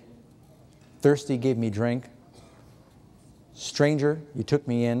clothed me. Thirsty, gave me drink. Stranger, you took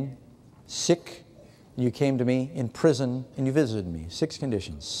me in. Sick, you came to me. In prison, and you visited me. 6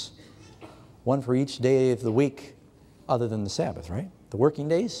 conditions. One for each day of the week other than the Sabbath, right? The working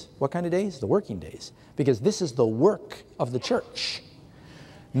days. What kind of days? The working days. Because this is the work of the church.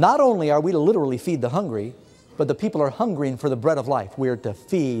 Not only are we to literally feed the hungry, but the people are hungering for the bread of life. We are to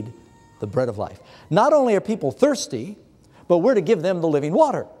feed the bread of life. Not only are people thirsty, but we're to give them the living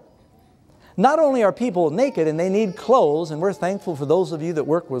water. Not only are people naked and they need clothes, and we're thankful for those of you that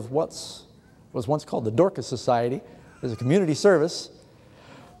work with what was once called the Dorcas Society. There's a community service.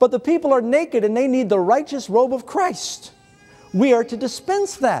 But the people are naked and they need the righteous robe of Christ. We are to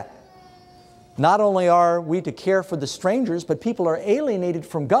dispense that. Not only are we to care for the strangers, but people are alienated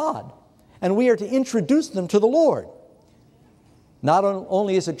from God. and we are to introduce them to the Lord. Not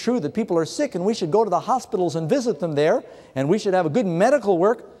only is it true that people are sick and we should go to the hospitals and visit them there, and we should have a good medical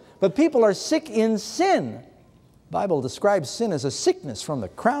work, but people are sick in sin. The Bible describes sin as a sickness from the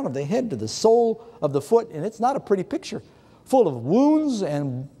crown of the head to the sole of the foot, and it's not a pretty picture. Full of wounds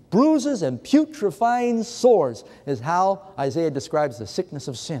and bruises and putrefying sores is how Isaiah describes the sickness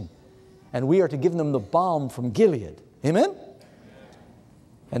of sin. And we are to give them the balm from Gilead. Amen?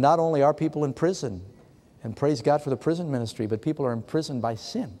 And not only are people in prison, and praise God for the prison ministry, but people are imprisoned by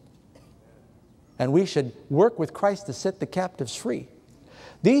sin. And we should work with Christ to set the captives free.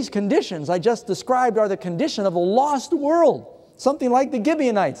 These conditions I just described are the condition of a lost world. Something like the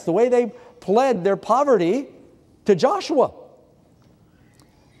Gibeonites, the way they pled their poverty to Joshua.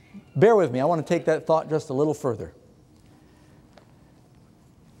 Bear with me, I want to take that thought just a little further.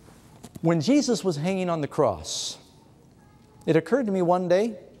 When Jesus was hanging on the cross, it occurred to me one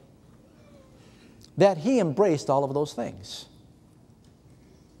day that He embraced all of those things.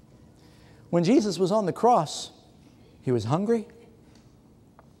 When Jesus was on the cross, He was hungry.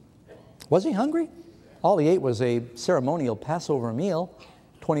 Was He hungry? All He ate was a ceremonial Passover meal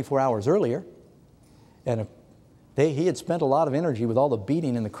 24 hours earlier. And He had spent a lot of energy with all the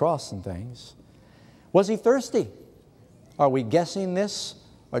beating and the cross and things. Was He thirsty? Are we guessing this?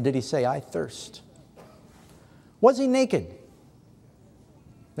 Or did He say, I thirst? Was He naked?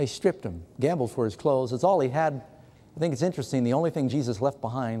 They stripped Him, gambled for His clothes. It's all He had. I think it's interesting, the only thing Jesus left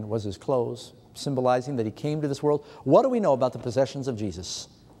behind was His clothes, symbolizing that He came to this world. What do we know about the possessions of Jesus?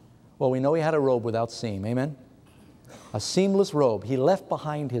 Well, we know He had a robe without seam. Amen? A seamless robe. He left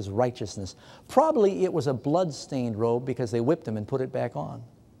behind His righteousness. Probably it was a blood-stained robe because they whipped Him and put it back on.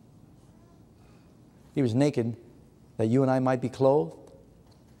 He was naked that you and I might be clothed.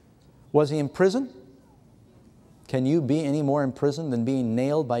 Was He in prison? Can you be any more in prison than being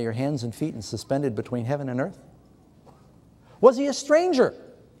nailed by your hands and feet and suspended between heaven and earth? Was He a stranger?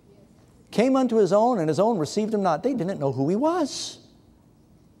 Came unto His own, and His own received Him not. They didn't know who He was.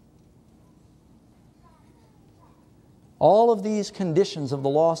 All of these conditions of the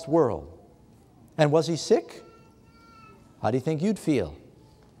lost world. And was He sick? How do you think you'd feel?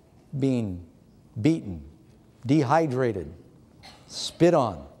 Being beaten, dehydrated, spit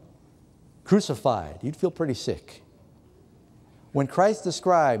on, crucified. You'd feel pretty sick. When Christ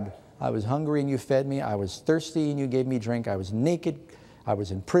described, I was hungry and you fed me, I was thirsty and you gave me drink, I was naked, I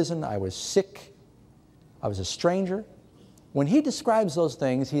was in prison, I was sick, I was a stranger. When He describes those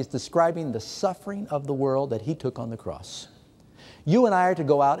things, He is describing the suffering of the world that He took on the cross. You and I are to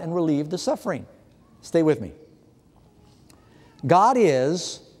go out and relieve the suffering. Stay with me. God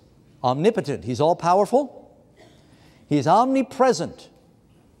is omnipotent. He's all-powerful. He's omnipresent.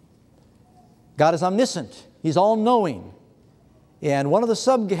 God is omniscient. He's all-knowing. And one of the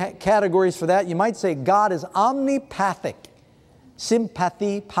subcategories for that, you might say God is omnipathic.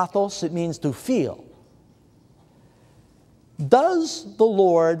 Sympathy, pathos, it means to feel. Does the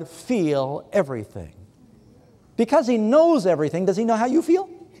Lord feel everything? Because He knows everything, does He know how you feel?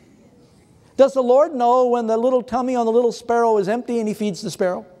 Does the Lord know when the little tummy on the little sparrow is empty and He feeds the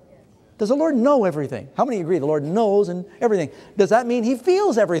sparrow? Does the Lord know everything? How many agree the Lord knows and everything? Does that mean He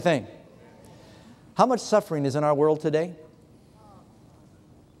feels everything? How much suffering is in our world today?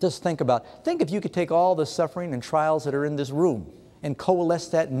 Just think if you could take all the suffering and trials that are in this room and coalesce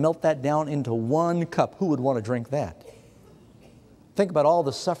that and melt that down into one cup. Who would want to drink that? Think about all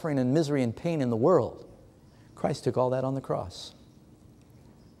the suffering and misery and pain in the world. Christ took all that on the cross.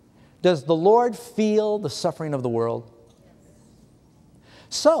 Does the Lord feel the suffering of the world?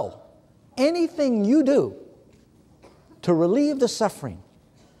 So, anything you do to relieve the suffering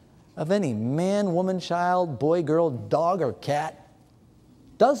of any man, woman, child, boy, girl, dog, or cat,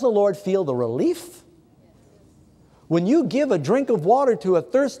 does the Lord feel the relief? When you give a drink of water to a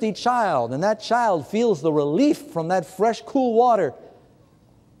thirsty child and that child feels the relief from that fresh, cool water,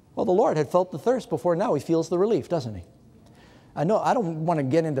 well, the Lord had felt the thirst before. Now He feels the relief, doesn't He? I know I don't want to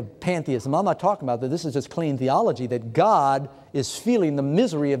get into pantheism. I'm not talking about that. This is just clean theology, that God is feeling the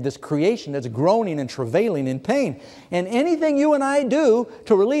misery of this creation that's groaning and travailing in pain. And anything you and I do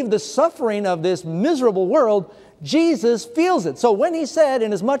to relieve the suffering of this miserable world, Jesus feels it. So when He said,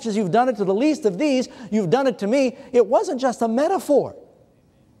 inasmuch as you've done it to the least of these, you've done it to me, it wasn't just a metaphor.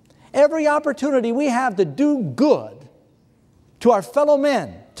 Every opportunity we have to do good to our fellow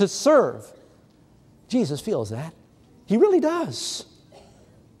men, to serve, Jesus feels that. He really does.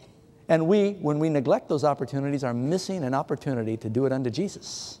 And we, when we neglect those opportunities, are missing an opportunity to do it unto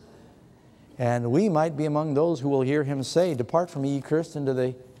Jesus. And we might be among those who will hear Him say, depart from me, ye cursed, into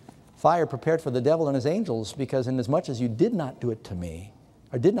the fire prepared for the devil and his angels, because inasmuch as you did not do it to me,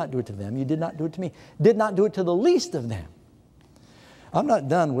 or did not do it to them, you did not do it to me. Did not do it to the least of them. I'm not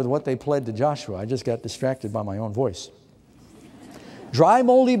done with what they pled to Joshua. I just got distracted by my own voice. Dry,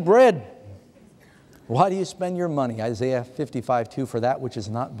 moldy bread. Why do you spend your money? Isaiah 55:2, for that which is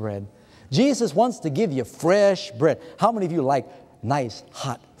not bread. Jesus wants to give you fresh bread. How many of you like nice,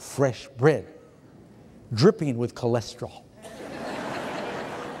 hot, fresh bread? Dripping with cholesterol.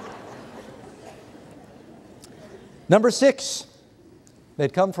 Number 6,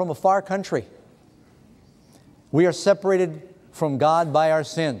 they'd come from a far country. We are separated from God by our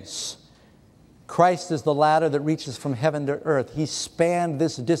sins. Christ is the ladder that reaches from heaven to earth. He spanned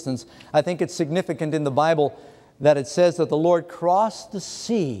this distance. I think it's significant in the Bible that it says that the Lord crossed the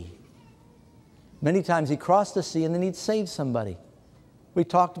sea. Many times He crossed the sea and then He'd save somebody. We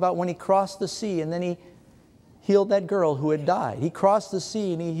talked about when He crossed the sea and then He healed that girl who had died. He crossed the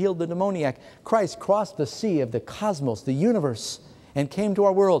sea and He healed the demoniac. Christ crossed the sea of the cosmos, the universe, and came to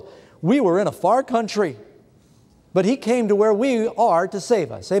our world. We were in a far country, but He came to where we are to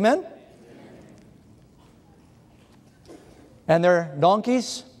save us. Amen? And their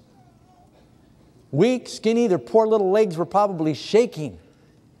donkeys, weak, skinny, their poor little legs were probably shaking.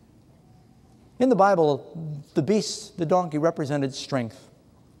 In the Bible, the beast, the donkey, represented strength.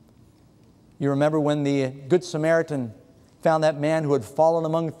 You remember when the Good Samaritan found that man who had fallen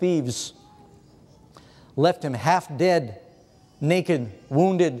among thieves, left him half dead, naked,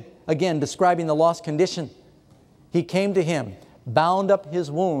 wounded, again describing the lost condition. He came to him, bound up his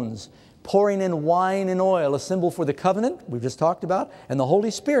wounds, pouring in wine and oil, a symbol for the covenant we've just talked about, and the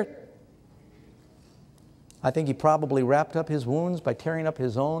Holy Spirit. I think he probably wrapped up his wounds by tearing up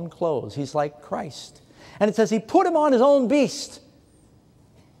his own clothes. He's like Christ. And it says he put him on his own beast.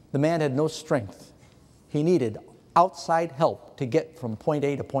 The man had no strength. He needed outside help to get from point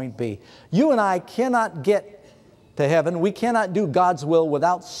A to point B. You and I cannot get to heaven. We cannot do God's will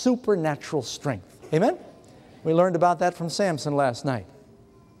without supernatural strength. Amen? We learned about that from Samson last night.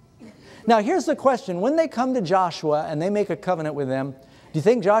 Now here's the question. When they come to Joshua and they make a covenant with them, do you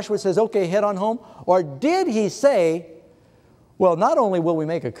think Joshua says, okay, head on home? Or did he say, well, not only will we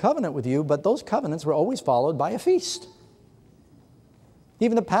make a covenant with you, but those covenants were always followed by a feast.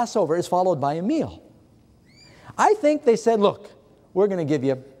 Even the Passover is followed by a meal. I think they said, look, we're going to give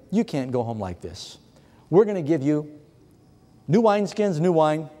you, you can't go home like this. We're going to give you new wineskins, new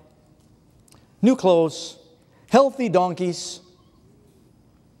wine, new clothes, healthy donkeys,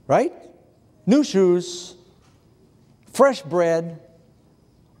 right? New shoes, fresh bread.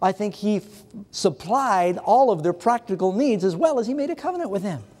 I think he supplied all of their practical needs as well as he made a covenant with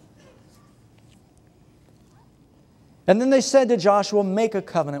them. And then they said to Joshua, make a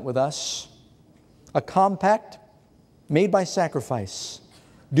covenant with us, a compact made by sacrifice.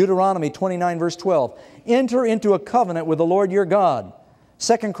 Deuteronomy 29 verse 12, enter into a covenant with the Lord your God.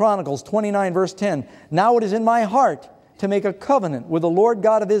 2 Chronicles 29 verse 10, now it is in my heart to make a covenant with the Lord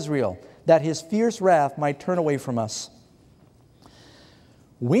God of Israel, that His fierce wrath might turn away from us.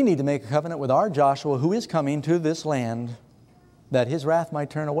 We need to make a covenant with our Joshua who is coming to this land, that His wrath might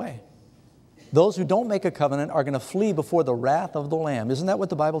turn away. Those who don't make a covenant are going to flee before the wrath of the Lamb. Isn't that what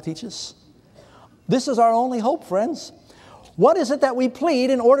the Bible teaches? This is our only hope, friends. What is it that we plead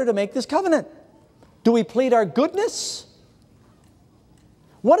in order to make this covenant? Do we plead our goodness?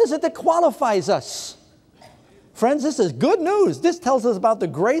 What is it that qualifies us? Friends, this is good news. This tells us about the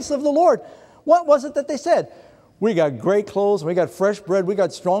grace of the Lord. What was it that they said? We got great clothes, we got fresh bread, we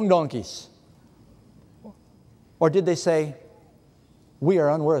got strong donkeys. Or did they say, we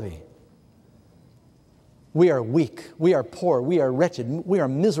are unworthy? We are weak, we are poor, we are wretched, we are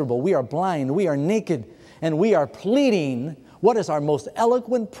miserable, we are blind, we are naked, and we are pleading. What is our most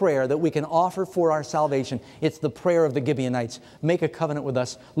eloquent prayer that we can offer for our salvation? It's the prayer of the Gibeonites. Make a covenant with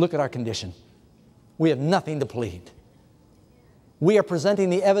us. Look at our condition. We have nothing to plead. We are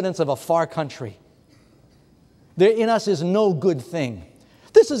presenting the evidence of a far country. There in us is no good thing.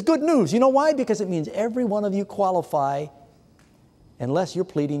 This is good news. You know why? Because it means every one of you qualify unless you're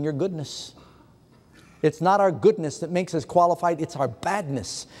pleading your goodness. It's not our goodness that makes us qualified, it's our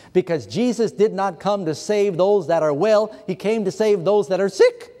badness. Because Jesus did not come to save those that are well, He came to save those that are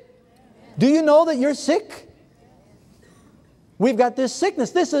sick. Do you know that you're sick? We've got this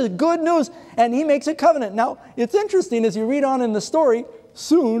sickness. This is good news. And He makes a covenant. Now, it's interesting as you read on in the story,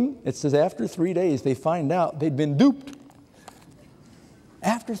 soon, it says after 3 days, they find out they'd been duped.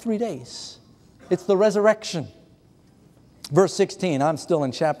 After 3 days. It's the resurrection. Verse 16, I'm still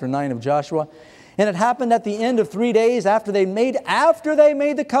in chapter 9 of Joshua. And it happened at the end of 3 days after they made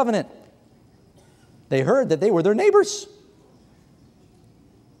the covenant. They heard that they were their neighbors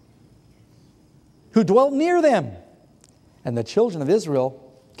who dwelt near them. And the children of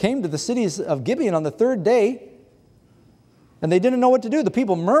Israel came to the cities of Gibeon on the third day, and they didn't know what to do. The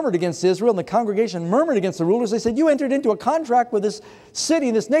people murmured against Israel, and the congregation murmured against the rulers. They said, you entered into a contract with this city,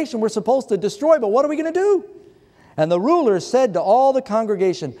 this nation we're supposed to destroy, but what are we going to do? And the rulers said to all the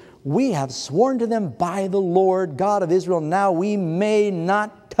congregation, we have sworn to them by the Lord God of Israel, now we may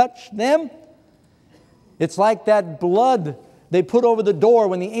not touch them. It's like that blood they put over the door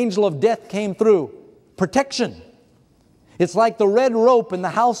when the angel of death came through. Protection. It's like the red rope in the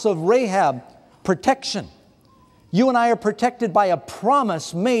house of Rahab. Protection. You and I are protected by a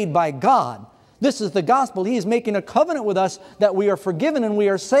promise made by God. This is the gospel. He is making a covenant with us that we are forgiven and we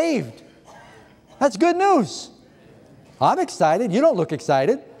are saved. That's good news. I'm excited. You don't look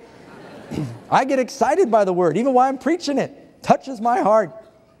excited. I get excited by the word, even while I'm preaching it. It touches my heart.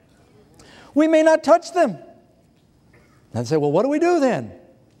 We may not touch them. And say, well, what do we do then?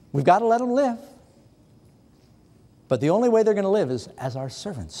 We've got to let them live. But the only way they're going to live is as our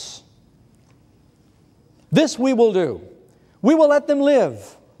servants. This we will do. We will let them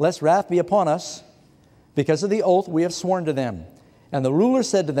live, lest wrath be upon us, because of the oath we have sworn to them. And the ruler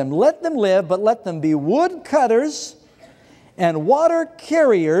said to them, let them live, but let them be woodcutters and water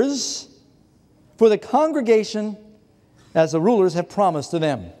carriers for the congregation, as the rulers have promised to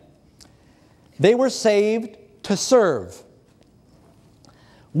them. They were saved to serve.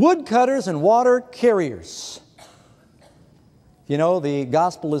 Woodcutters and water carriers. You know, the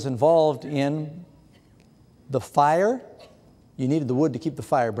gospel is involved in the fire. You needed the wood to keep the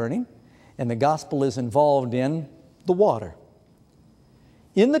fire burning. And the gospel is involved in the water.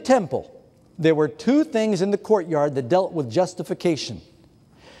 In the temple, there were two things in the courtyard that dealt with justification.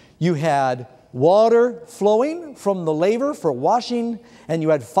 You had water flowing from the laver for washing, and you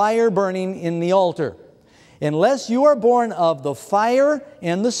had fire burning in the altar. Unless you are born of the fire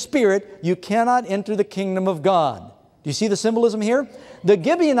and the Spirit, you cannot enter the kingdom of God. Do you see the symbolism here? The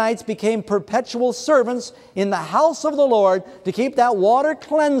Gibeonites became perpetual servants in the house of the Lord to keep that water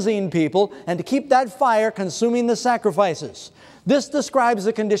cleansing people and to keep that fire consuming the sacrifices. This describes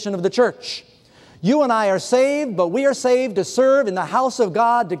the condition of the church. You and I are saved, but we are saved to serve in the house of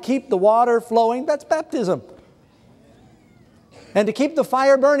God, to keep the water flowing. That's baptism. And to keep the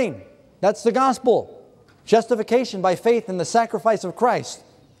fire burning. That's the gospel. Justification by faith in the sacrifice of Christ.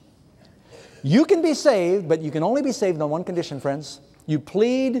 You can be saved, but you can only be saved on one condition, friends. You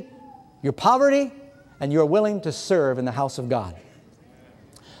plead your poverty, and you are willing to serve in the house of God.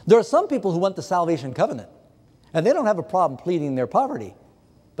 There are some people who want the salvation covenant, and they don't have a problem pleading their poverty,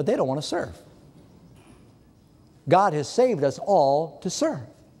 but they don't want to serve. God has saved us all to serve.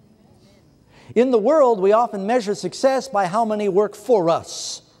 In the world, we often measure success by how many work for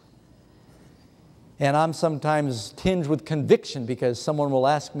us. And I'm sometimes tinged with conviction because someone will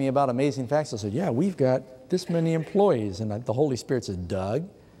ask me about amazing facts. I'll say, yeah, we've got this many employees. And the Holy Spirit says, Doug,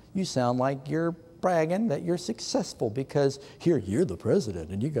 you sound like you're bragging that you're successful because here you're the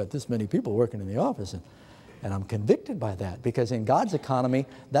president and you got this many people working in the office. And I'm convicted by that because in God's economy,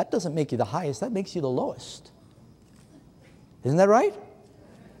 that doesn't make you the highest, that makes you the lowest. Isn't that right?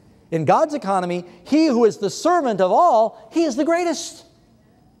 In God's economy, he who is the servant of all, he is the greatest.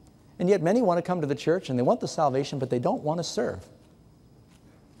 And yet many want to come to the church and they want the salvation, but they don't want to serve.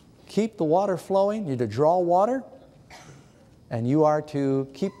 Keep the water flowing. You're to draw water, and you are to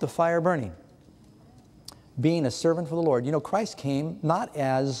keep the fire burning. Being a servant for the Lord. You know, Christ came not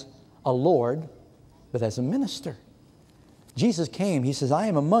as a Lord, but as a minister. Jesus came, he says, I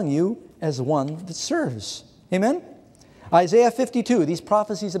am among you as one that serves. Amen? Isaiah 52, these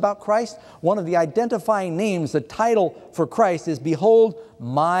prophecies about Christ, one of the identifying names, the title for Christ is, Behold,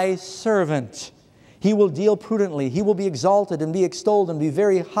 my servant. He will deal prudently. He will be exalted and be extolled and be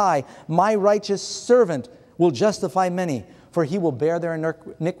very high. My righteous servant will justify many, for he will bear their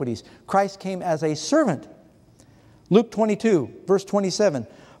iniquities. Christ came as a servant. Luke 22, verse 27.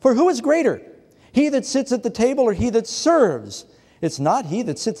 For who is greater, he that sits at the table or he that serves? It's not he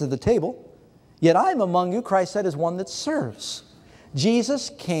that sits at the table. Yet I am among you, Christ said, as one that serves.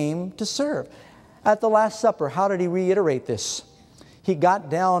 Jesus came to serve. At the Last Supper, how did he reiterate this? He got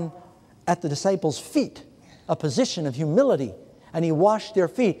down at the disciples' feet, a position of humility, and he washed their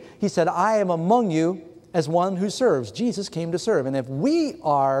feet. He said, I am among you as one who serves. Jesus came to serve. And if we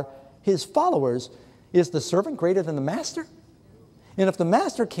are his followers, is the servant greater than the master? And if the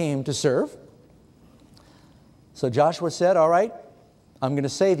master came to serve, so Joshua said, all right, I'm going to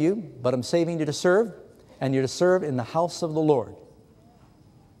save you, but I'm saving you to serve, and you're to serve in the house of the Lord.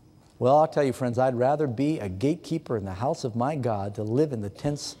 Well, I'll tell you, friends, I'd rather be a gatekeeper in the house of my God to live in the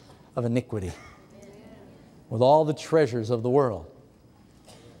tents of iniquity with all the treasures of the world.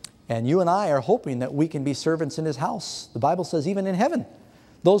 And you and I are hoping that we can be servants in His house. The Bible says even in heaven,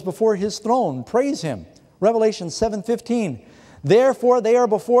 those before His throne praise Him. Revelation 7:15. Therefore they are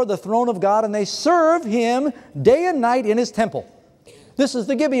before the throne of God, and they serve Him day and night in His temple. This is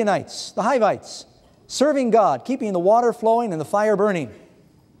the Gibeonites, the Hivites, serving God, keeping the water flowing and the fire burning.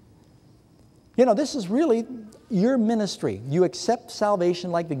 You know, this is really your ministry. You accept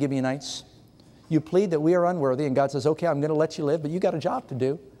salvation like the Gibeonites. You plead that we are unworthy, and God says, okay, I'm going to let you live, but you got a job to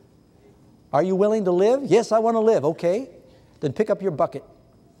do. Are you willing to live? Yes, I want to live. Okay, then pick up your bucket.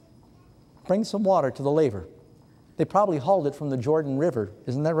 Bring some water to the laver. They probably hauled it from the Jordan River.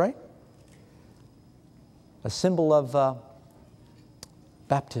 Isn't that right? A symbol of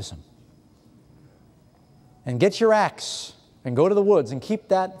baptism. And get your axe and go to the woods and keep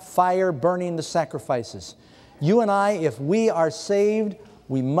that fire burning the sacrifices. You and I, if we are saved,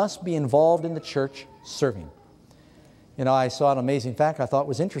 we must be involved in the church serving. You know, I saw an amazing fact I thought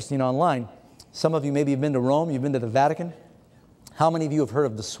was interesting online. Some of you maybe have been to Rome, you've been to the Vatican. How many of you have heard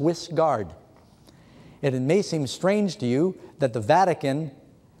of the Swiss Guard? And it may seem strange to you that the Vatican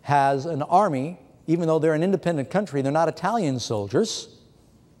has an army, even though they're an independent country, they're not Italian soldiers.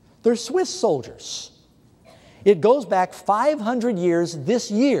 They're Swiss soldiers. It goes back 500 years this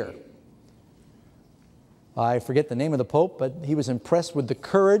year. I forget the name of the Pope, but he was impressed with the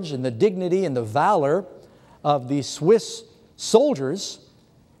courage and the dignity and the valor of the Swiss soldiers.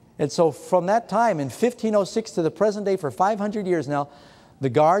 And so from that time in 1506 to the present day, for 500 years now, the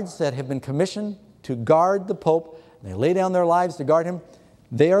guards that have been commissioned to guard the Pope, they lay down their lives to guard him,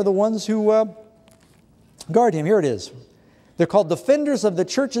 they are the ones who guard him. Here it is. They're called defenders of the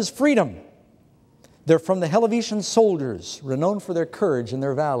church's freedom. They're from the Helvetian soldiers, renowned for their courage and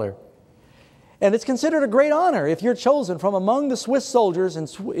their valor. And it's considered a great honor if you're chosen from among the Swiss soldiers in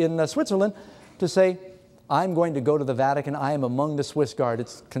Switzerland to say, I'm going to go to the Vatican, I am among the Swiss Guard.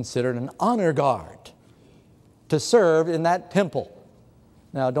 It's considered an honor guard to serve in that temple.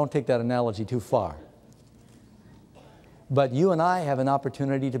 Now, don't take that analogy too far. But you and I have an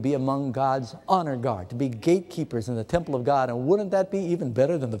opportunity to be among God's honor guard, to be gatekeepers in the temple of God. And wouldn't that be even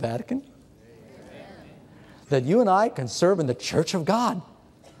better than the Vatican? Amen. That you and I can serve in the church of God.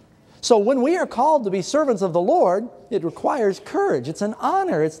 So when we are called to be servants of the Lord, it requires courage. It's an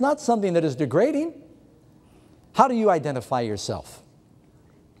honor. It's not something that is degrading. How do you identify yourself?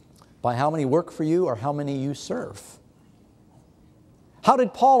 By how many work for you or how many you serve? How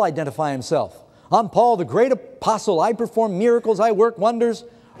did Paul identify himself? I'm Paul, the great apostle. I perform miracles. I work wonders.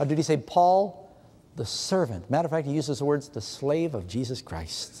 Or did he say, Paul, the servant? Matter of fact, he uses the words, the slave of Jesus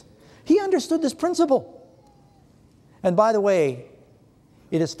Christ. He understood this principle. And by the way,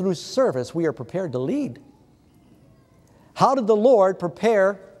 it is through service we are prepared to lead. How did the Lord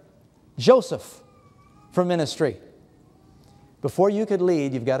prepare Joseph for ministry? Before you could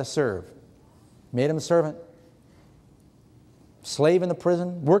lead, you've got to serve. Made him a servant. Slave in the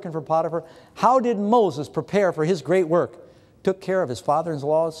prison, working for Potiphar. How did Moses prepare for his great work? Took care of his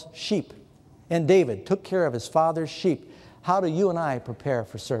father-in-law's sheep. And David took care of his father's sheep. How do you and I prepare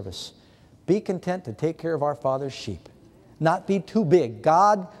for service? Be content to take care of our Father's sheep. Not be too big.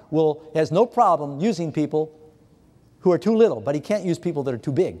 God has no problem using people who are too little, but He can't use people that are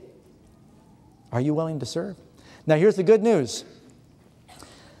too big. Are you willing to serve? Now here's the good news.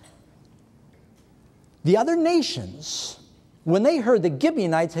 The other nations, when they heard the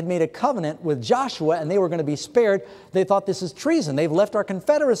Gibeonites had made a covenant with Joshua and they were going to be spared, they thought this is treason. They've left our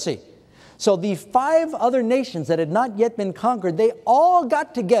confederacy. So the 5 other nations that had not yet been conquered, they all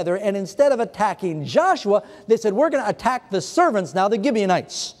got together, and instead of attacking Joshua, they said, we're going to attack the servants now, the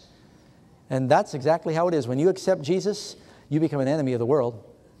Gibeonites. And that's exactly how it is. When you accept Jesus, you become an enemy of the world.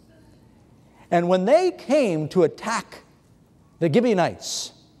 And when they came to attack the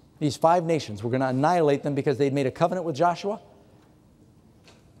Gibeonites, these 5 nations were going to annihilate them because they'd made a covenant with Joshua.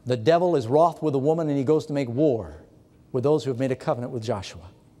 The devil is wroth with a woman, and he goes to make war with those who have made a covenant with Joshua,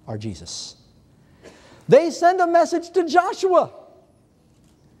 our Jesus. They send a message to Joshua.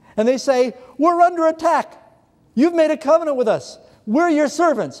 And they say, we're under attack. You've made a covenant with us. We're your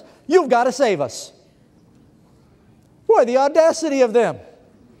servants. You've got to save us. Boy, the audacity of them.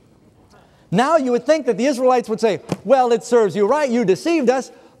 Now you would think that the Israelites would say, well, it serves you right. You deceived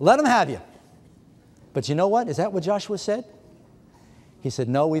us. Let them have you. But you know what? Is that what Joshua said? He said,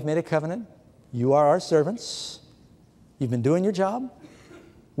 no, we've made a covenant. You are our servants. You've been doing your job.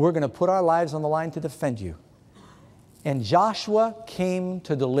 We're going to put our lives on the line to defend you. And Joshua came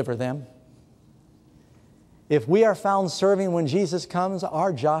to deliver them. If we are found serving when Jesus comes,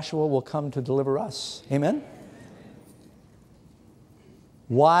 our Joshua will come to deliver us. Amen?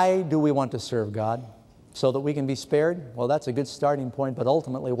 Why do we want to serve God? so that we can be spared? Well, that's a good starting point, but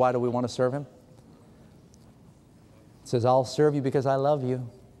ultimately, why do we want to serve Him? It says, I'll serve you because I love you.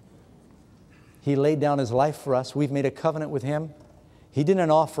 He laid down His life for us. We've made a covenant with Him. He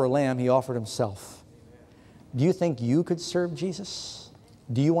didn't offer a lamb, He offered Himself. Do you think you could serve Jesus?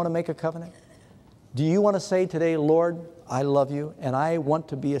 Do you want to make a covenant? Do you want to say today, Lord, I love you and I want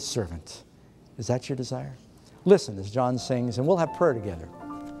to be a servant? Is that your desire? Listen as John sings, and we'll have prayer together.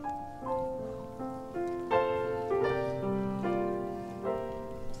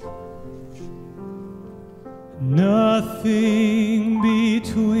 Nothing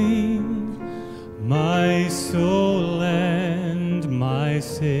between my soul and my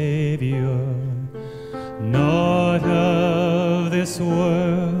Savior, naught of this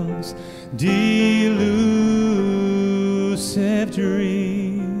world's delusive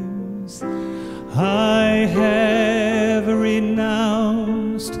dreams. I have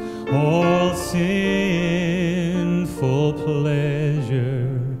renounced all sinful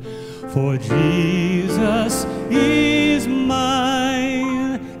pleasure, for Jesus is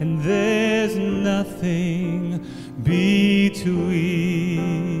mine, and there's nothing between,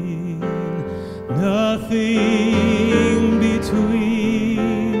 nothing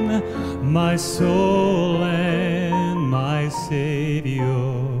between my soul and my Savior.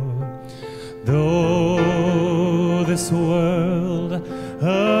 Though this world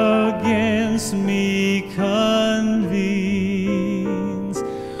against me convenes,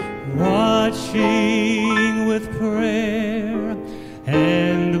 watching with prayer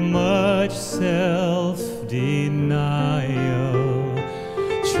and much self-denial,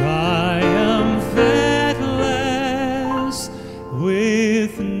 triumph at last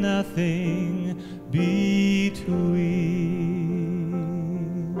with nothing between.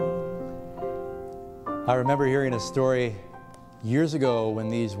 I remember hearing a story years ago when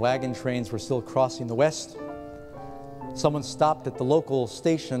these wagon trains were still crossing the West. Someone stopped at the local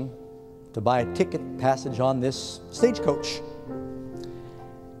station to buy a ticket passage on this stagecoach.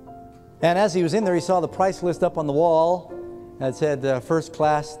 And as he was in there, he saw the price list up on the wall. And it said first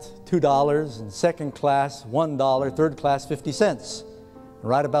class $2 and second class $1, third class 50 cents. And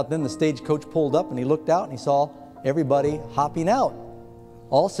right about then the stagecoach pulled up and he looked out and he saw everybody hopping out,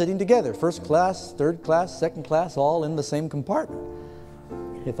 all sitting together, first class, third class, second class, all in the same compartment.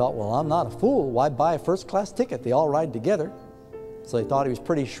 He thought, well, I'm not a fool. Why buy a first class ticket? They all ride together. So he thought he was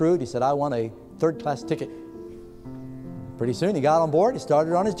pretty shrewd. He said, I want a third class ticket. Pretty soon he got on board. He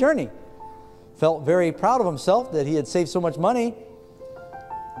started on his journey. Felt very proud of himself that he had saved so much money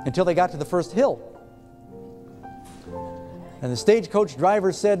until they got to the first hill. And the stagecoach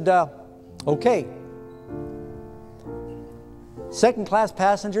driver said, okay, second class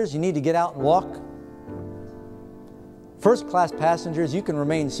passengers, you need to get out and walk. First class passengers, you can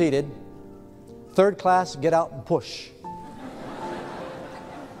remain seated. Third class, get out and push.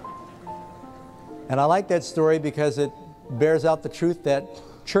 And I like that story because it bears out the truth that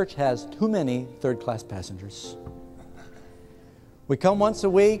church has too many third-class passengers. We come once a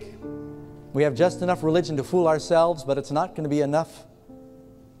week. We have just enough religion to fool ourselves, but it's not going to be enough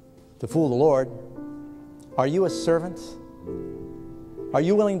to fool the Lord. Are you a servant? Are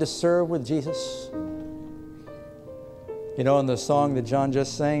you willing to serve with Jesus? You know, in the song that John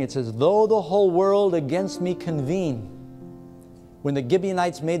just sang, it says, though the whole world against me convene. When the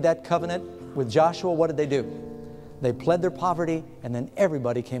Gibeonites made that covenant with Joshua, what did they do? They pled their poverty, and then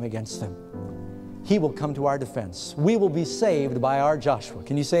everybody came against them. He will come to our defense. We will be saved by our Joshua.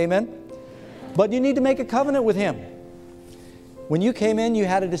 Can you say amen? But you need to make a covenant with Him. When you came in, you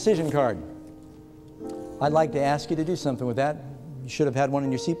had a decision card. I'd like to ask you to do something with that. You should have had one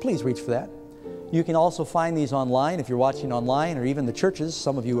in your seat. Please reach for that. You can also find these online if you're watching online, or even the churches.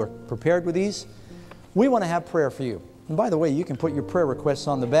 Some of you are prepared with these. We want to have prayer for you. And by the way, you can put your prayer requests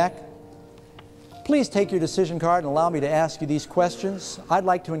on the back. Please take your decision card and allow me to ask you these questions. I'd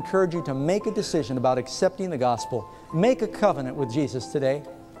like to encourage you to make a decision about accepting the gospel. Make a covenant with Jesus today.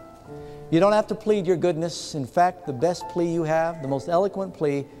 You don't have to plead your goodness. In fact, the best plea you have, the most eloquent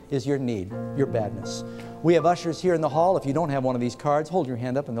plea, is your need, your badness. We have ushers here in the hall. If you don't have one of these cards, hold your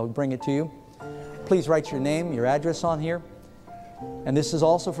hand up and they'll bring it to you. Please write your name, your address on here. And this is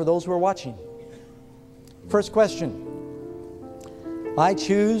also for those who are watching. First question. I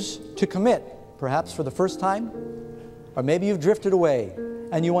choose to commit, perhaps for the first time, or maybe you've drifted away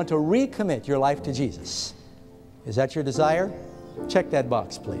and you want to recommit your life to Jesus. Is that your desire? Check that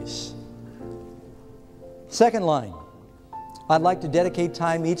box, please. Second line. I'd like to dedicate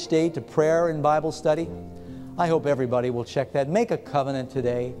time each day to prayer and Bible study. I hope everybody will check that. Make a covenant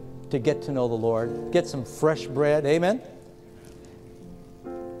today to get to know the Lord. Get some fresh bread. Amen?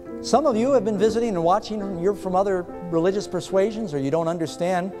 Some of you have been visiting and watching, and you're from other religious persuasions, or you don't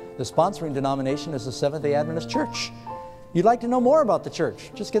understand the sponsoring denomination is the Seventh-day Adventist Church. You'd like to know more about the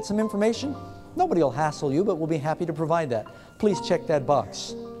church, just get some information. Nobody will hassle you, but we'll be happy to provide that. Please check that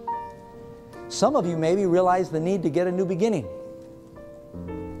box. Some of you maybe realize the need to get a new beginning.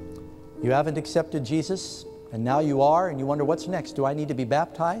 You haven't accepted Jesus, and now you are, and you wonder, what's next? Do I need to be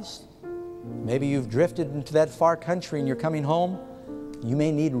baptized? Maybe you've drifted into that far country and you're coming home. You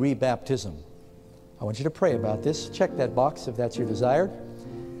may need rebaptism. I want you to pray about this. Check that box if that's your desire.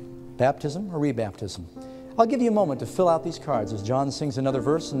 Baptism or rebaptism. I'll give you a moment to fill out these cards as John sings another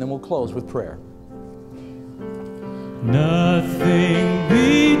verse, and then we'll close with prayer. Nothing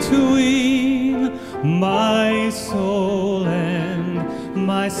between my soul and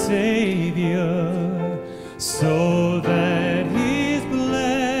my Savior, so that His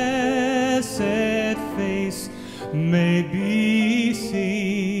blessed face may be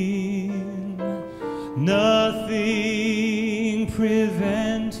seen. Nothing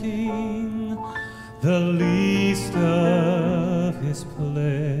preventing the least of His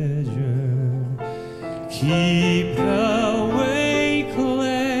pleasure. Keep the way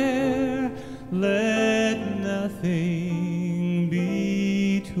clear, let nothing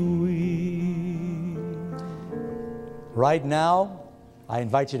between. Right now, I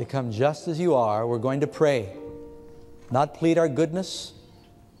invite you to come just as you are. We're going to pray. Not plead our goodness,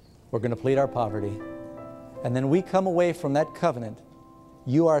 we're going to plead our poverty. And then we come away from that covenant.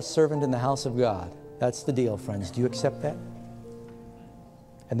 You are a servant in the house of God. That's the deal, friends. Do you accept that?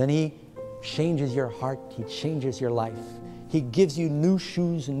 And then He changes your heart. He changes your life. He gives you new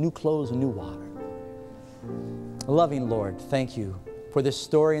shoes and new clothes and new water. Loving Lord, thank you for this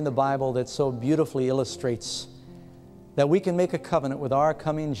story in the Bible that so beautifully illustrates that we can make a covenant with our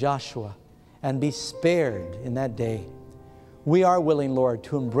coming Joshua and be spared in that day. We are willing, Lord,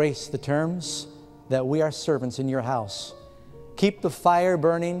 to embrace the terms that we are servants in your house. Keep the fire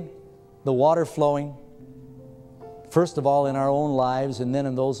burning, the water flowing, first of all in our own lives and then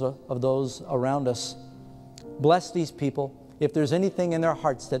in those of those around us. Bless these people. If there's anything in their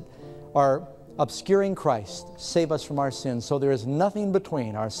hearts that are obscuring Christ, save us from our sins so there is nothing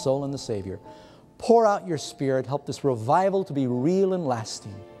between our soul and the Savior. Pour out your Spirit. Help this revival to be real and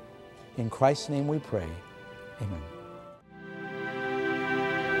lasting. In Christ's name we pray. Amen.